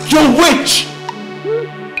 You're a witch.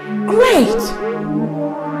 Great.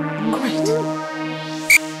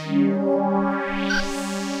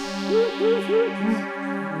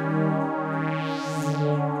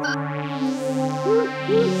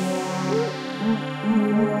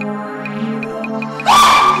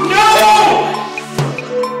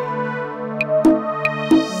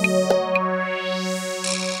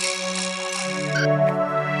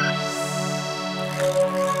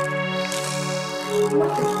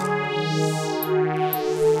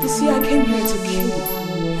 You see, I came here to kill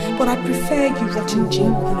you, but I prefer you rotting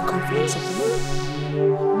jingle in the confidence of the Lord.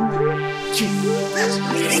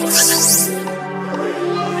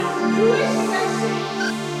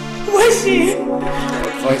 Where's she? I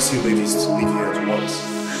advise you ladies to leave here at once.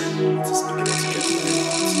 It is beginning to get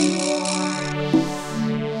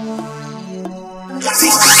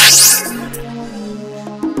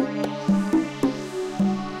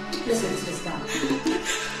Listen to this guy.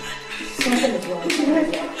 Something is wrong.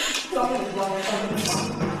 Something is wrong.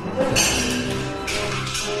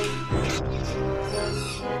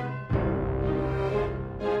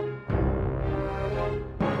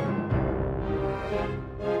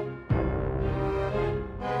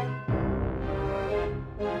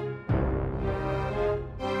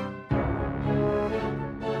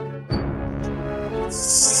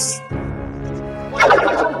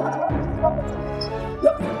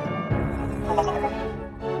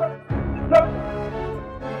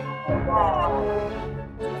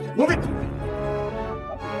 Move it!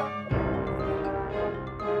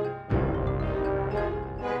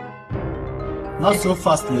 Not so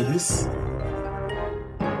fast, ladies.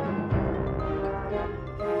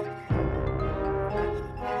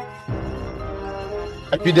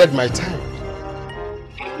 I bided my time.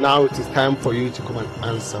 Now it is time for you to come and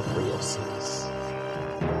answer for your sins.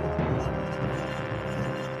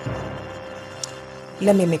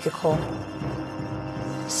 Let me make a call.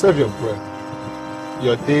 Save your breath.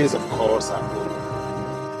 Your days of course are over.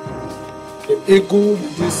 The eagle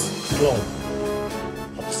this long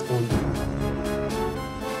has owned you.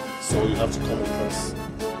 So you have to come with us.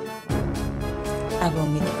 I will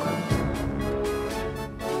make a call.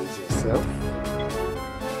 Please yourself.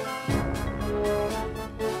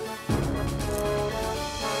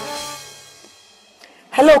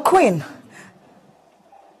 Hello, Queen.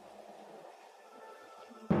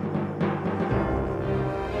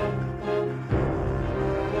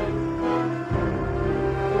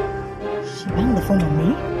 She banged the phone on me.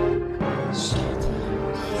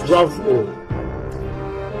 Bravo.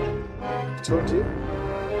 I told you.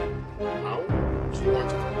 Now, do you want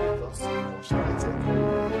to come with us? Or shall I take you?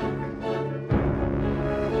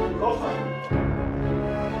 Go for it.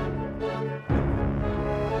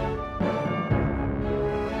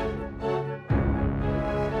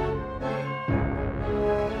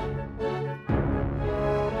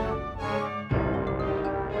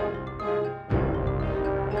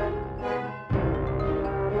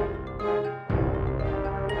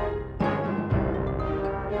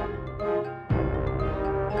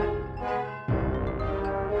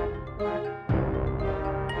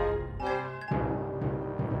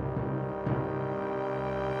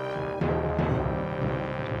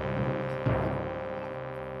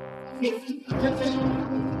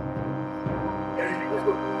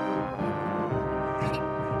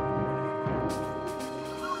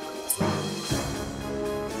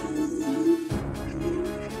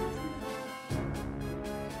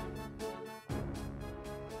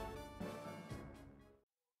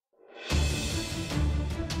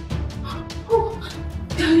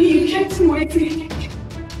 You kept me waiting.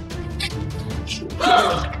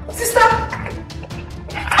 Sister!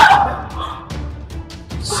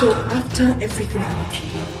 So after everything I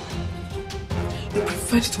did, you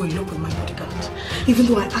preferred to elope with my bodyguard, even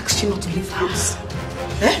though I asked you not to leave the house.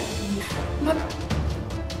 Eh?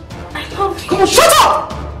 Come on, shut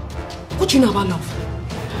up! What do you know about love?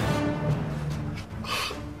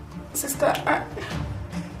 Sister,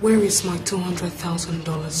 where is my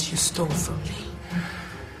 $200,000 you stole from me?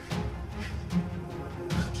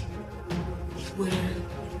 Where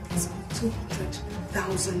is my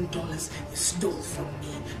 $200,000 you stole from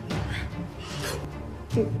me?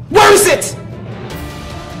 Where is it?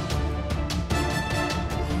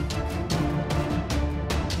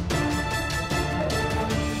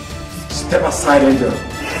 Step aside, Angel.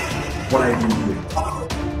 What are you doing here?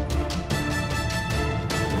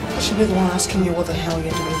 I should be the one asking you what the hell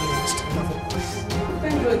you're doing here, Mr. Lover.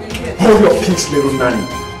 Hold your peace, little nanny.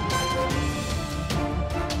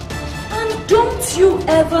 And don't you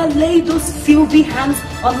ever lay those filthy hands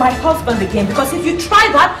on my husband again, because if you try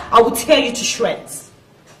that, I will tear you to shreds.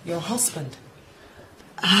 Your husband?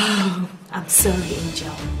 Oh, I'm sorry,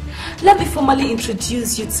 Angel. Let me formally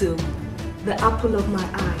introduce you to the apple of my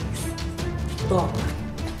eyes, Bob.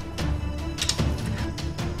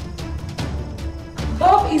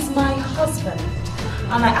 Bob is my husband,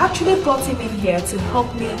 and I actually brought him in here to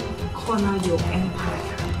help me corner your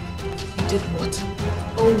empire. You did what?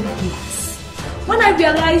 Oh yes. When I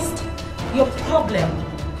realized your problem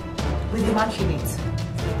with Immaculate,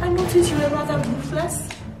 I noticed you were rather ruthless,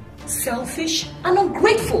 selfish, and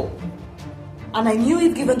ungrateful. And I knew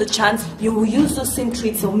if given the chance, you will use those same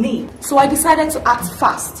traits on me. So I decided to act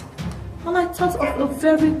fast. And I thought of a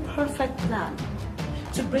very perfect plan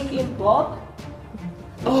to bring in Bob.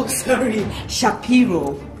 Oh, sorry,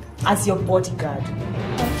 Shapiro as your bodyguard.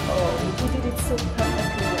 Oh, he did it so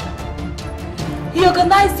perfectly well. He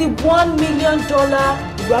organized the $1 million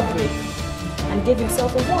robbery and gave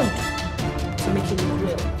himself a wand to make it look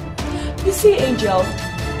real. You see, Angel,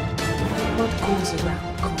 what goes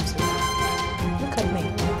around comes around. Look at me.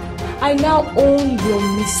 I now own your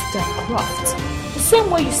Mr. Croft. The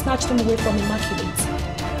same way you snatched him away from Immaculate.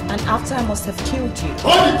 And after I must have killed you.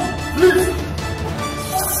 Hold it!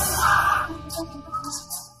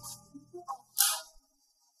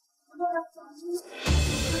 Please!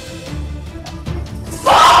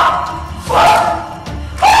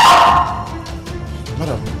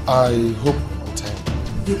 Madam, I hope on time.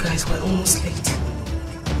 You guys were almost late.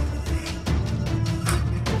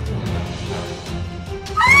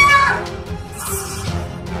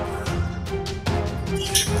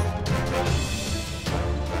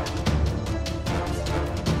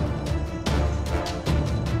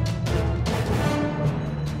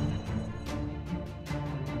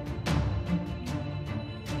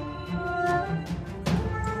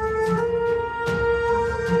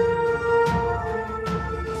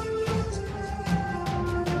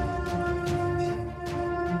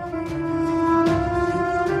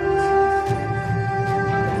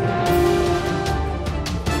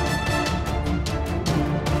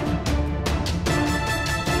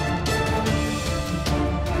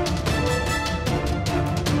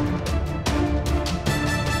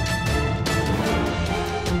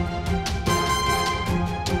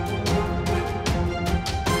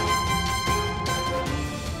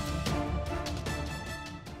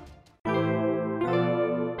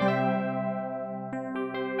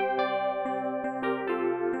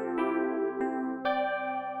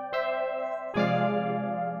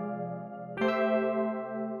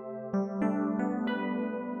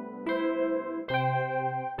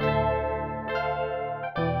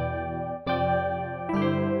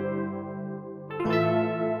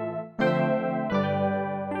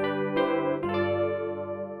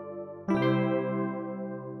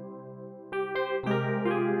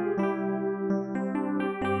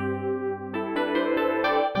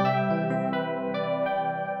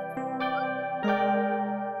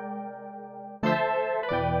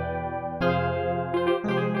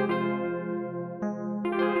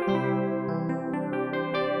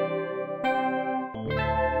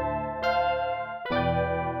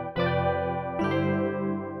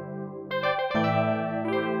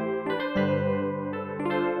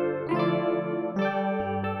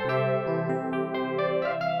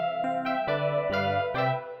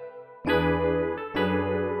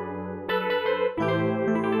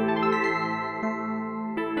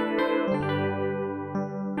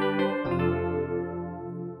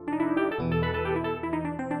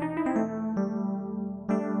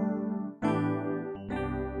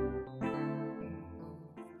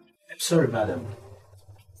 Sorry, madam.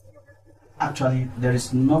 Actually, there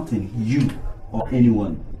is nothing you or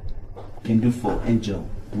anyone can do for Angel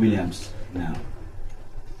Williams now.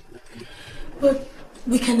 But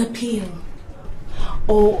we can appeal.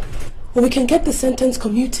 Or we can get the sentence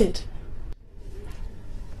commuted.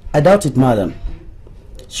 I doubt it, madam.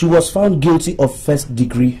 She was found guilty of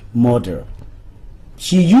first-degree murder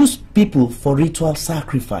She used people for ritual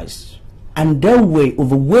sacrifice, and there were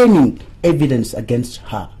overwhelming evidence against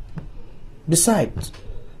her. Besides,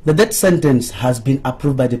 the death sentence has been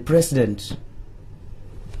approved by the president,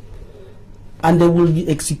 and they will be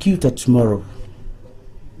executed tomorrow.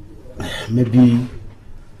 Maybe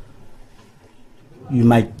you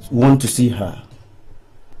might want to see her.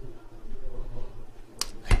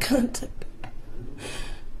 I can't.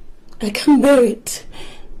 I can't bear it.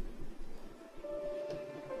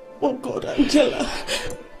 Oh God, Angela.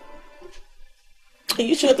 Are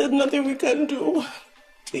you sure there's nothing we can do?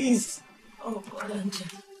 Please. Oh God,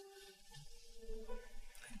 Angela.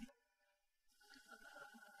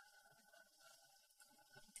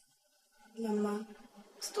 Mama,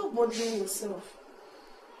 stop bothering yourself.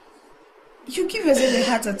 You give yourself a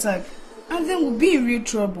heart attack, and then we'll be in real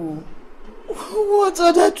trouble. What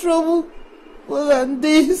other trouble than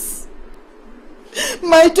this?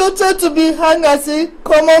 My daughter to be hanged as a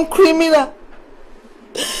common criminal.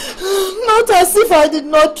 Not as if I did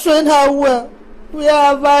not train her well. Where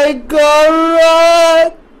have I gone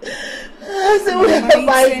wrong? I said, where have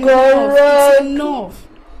I gone wrong? It's enough.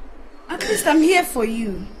 At least I'm here for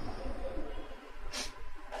you.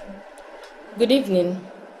 Good evening.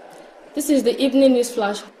 This is the evening news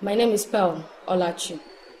flash. My name is Pearl Olachi.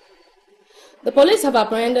 The police have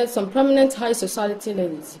apprehended some prominent high society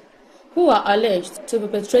ladies who are alleged to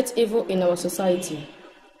perpetrate evil in our society.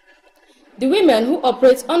 The women who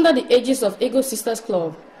operate under the aegis of Eagle Sisters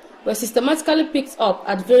Club were systematically picked up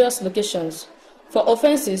at various locations for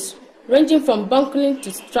offenses ranging from bunkering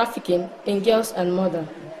to trafficking in girls and murder.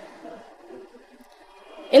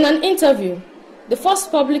 In an interview, the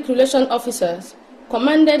first public relations officer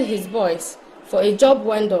commended his boys for a job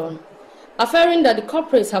well done, affirming that the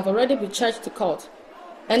culprits have already been charged to court,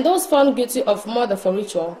 and those found guilty of murder for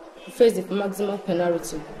ritual will face the maximum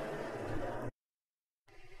penalty.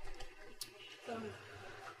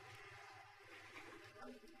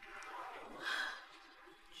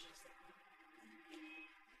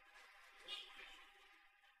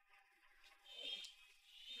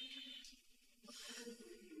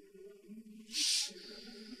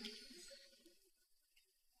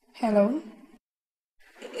 Hello?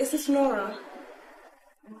 Is this Nora?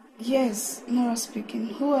 Yes, Nora speaking.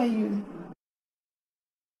 Who are you?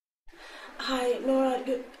 Hi, Nora.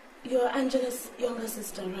 You're Angela's younger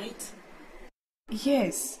sister, right?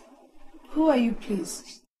 Yes. Who are you,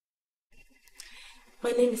 please?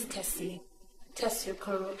 My name is Tessy. Tessy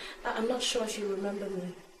Okoro. I'm not sure if you remember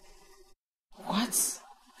me. What?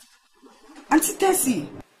 Auntie Tessy,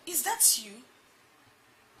 is that you?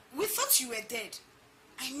 We thought you were dead.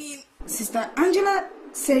 I mean, Sister Angela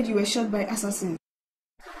said you were shot by assassins.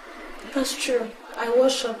 That's true. I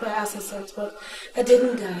was shot by assassins, but I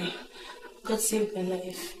didn't die. God saved my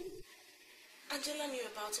life. Angela knew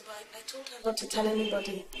about it, but I told her not to tell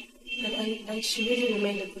anybody. And she really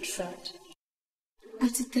remained a good friend.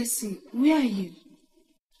 Auntie Tessy, where are you?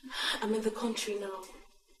 I'm in the country now.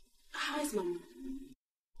 How is Mama?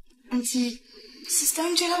 Auntie, Sister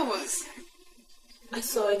Angela was. I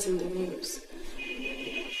saw it in the news.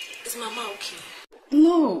 Is Mama okay?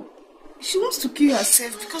 No. She wants to kill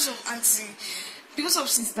herself because of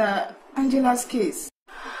Sister Angela's case.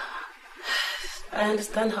 I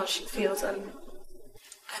understand how she feels, and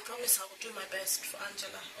I promise I will do my best for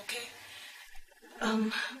Angela, okay?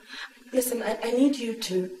 Listen, I need you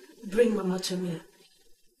to bring Mama to me.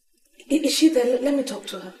 Is she there? Let me talk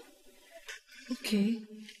to her. Okay.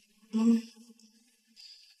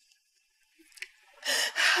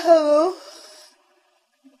 Hello?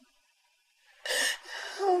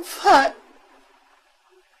 I'm fine.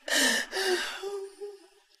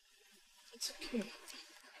 It's okay.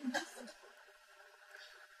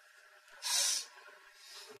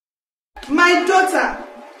 My daughter,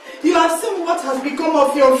 you have seen what has become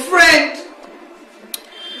of your friend.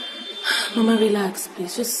 Mama, relax,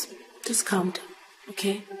 please. Just calm down,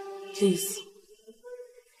 okay? Please.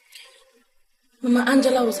 Mama,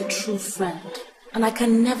 Angela was a true friend, and I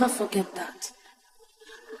can never forget that.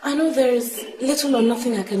 I know there is little or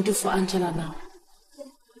nothing I can do for Angela now,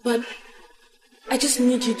 but I just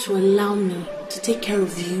need you to allow me to take care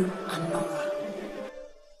of you and Nora.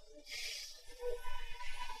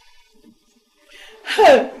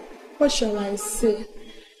 Hey, what shall I say?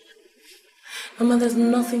 Mama, there's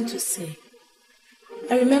nothing to say.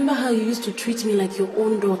 I remember how you used to treat me like your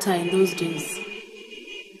own daughter in those days.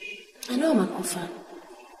 I know I'm an orphan,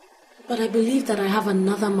 but I believe that I have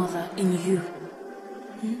another mother in you.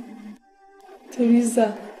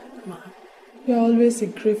 Teresa, you're always a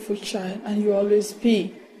grateful child, and you always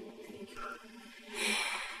be.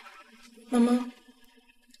 Mama,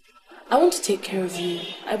 I want to take care of you.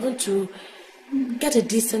 I want to get a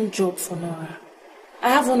decent job for Nora. I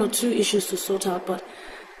have 1 or 2 issues to sort out, but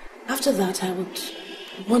after that I would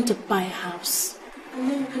want to buy a house.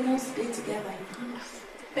 And then we can all stay together.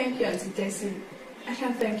 Thank you, Auntie Tessy. I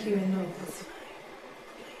can't thank you enough.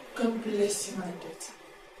 God bless you, my daughter.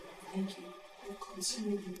 Thank you.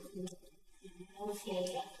 Continue.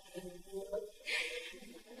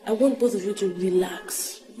 I want both of you to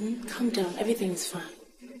relax. Calm down. Everything is fine.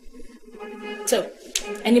 So,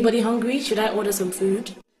 anybody hungry? Should I order some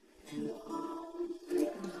food?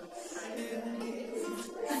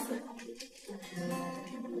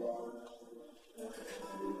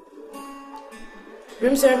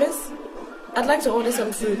 Room service? I'd like to order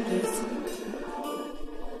some food, please.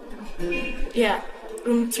 Yeah,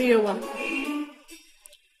 room 301.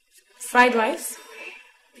 Fried rice?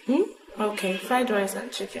 Okay, fried rice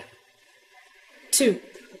and chicken. 2.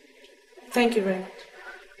 Thank you very much.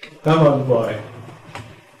 Come on, boy.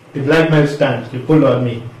 The blackmail stunt you pulled on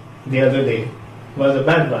me the other day was a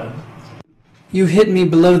bad one. You hit me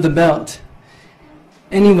below the belt.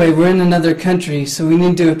 Anyway, we're in another country, so we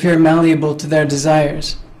need to appear malleable to their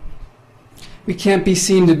desires. We can't be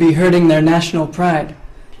seen to be hurting their national pride.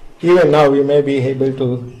 Even now, we may be able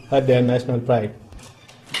to hurt their national pride.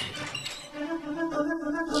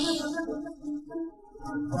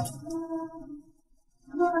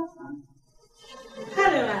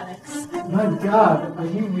 Hello, Alex. My God, are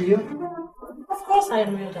you real? Of course I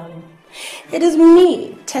am real, darling. It is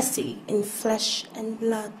me, Tessy, in flesh and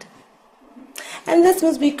blood. And this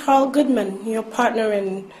must be Carl Goodman, your partner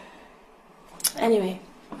in... Anyway,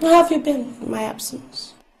 how have you been in my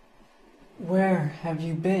absence? Where have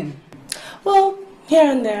you been? Well, here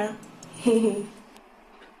and there.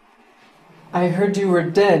 I heard you were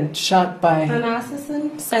dead, shot by... An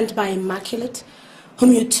assassin sent by Immaculate,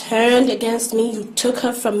 whom you turned against me. You took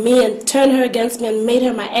her from me and turned her against me and made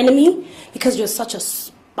her my enemy because you're such a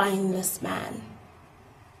spineless man.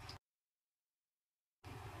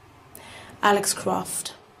 Alex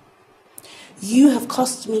Croft, you have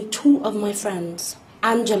cost me 2 of my friends,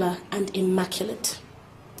 Angela and Immaculate.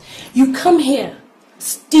 You come here,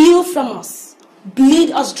 steal from us, bleed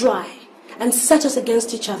us dry, and set us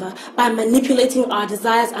against each other by manipulating our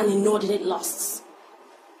desires and inordinate lusts.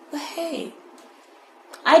 But hey,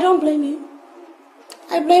 I don't blame you.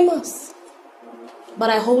 I blame us. But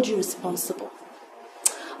I hold you responsible.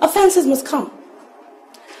 Offenses must come.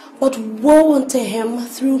 But woe unto him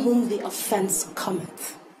through whom the offense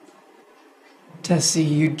cometh. Tessy,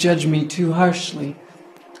 you judge me too harshly.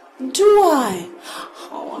 Do I?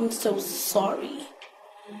 Oh, I'm so sorry.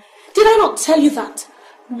 Did I not tell you that?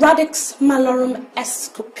 Radix malorum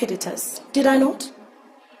est cupiditas. Did I not?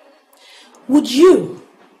 Would you,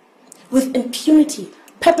 with impunity,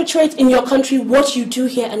 perpetrate in your country what you do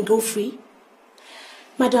here and go free?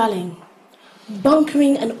 My darling,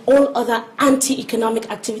 bunkering and all other anti-economic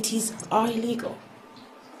activities are illegal.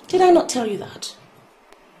 Did I not tell you that?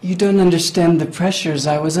 You don't understand the pressures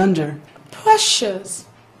I was under. Pressures?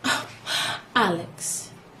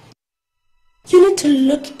 Alex, you need to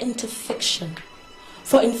look into fiction.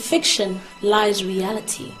 For in fiction lies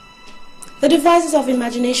reality. The devices of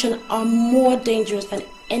imagination are more dangerous than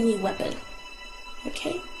any weapon.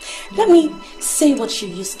 Okay? Let me say what you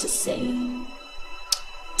used to say.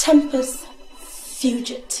 Tempus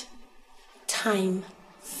fugit. Time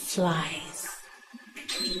flies.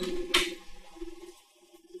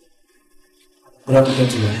 Good afternoon,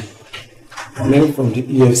 gentlemen. I'm here from the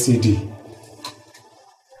EFCD.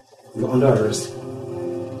 You're under arrest.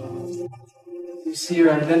 You see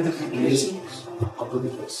your identification?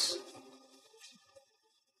 Yes.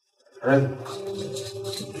 Alright.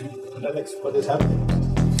 Alex, what is happening?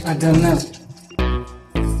 I don't know.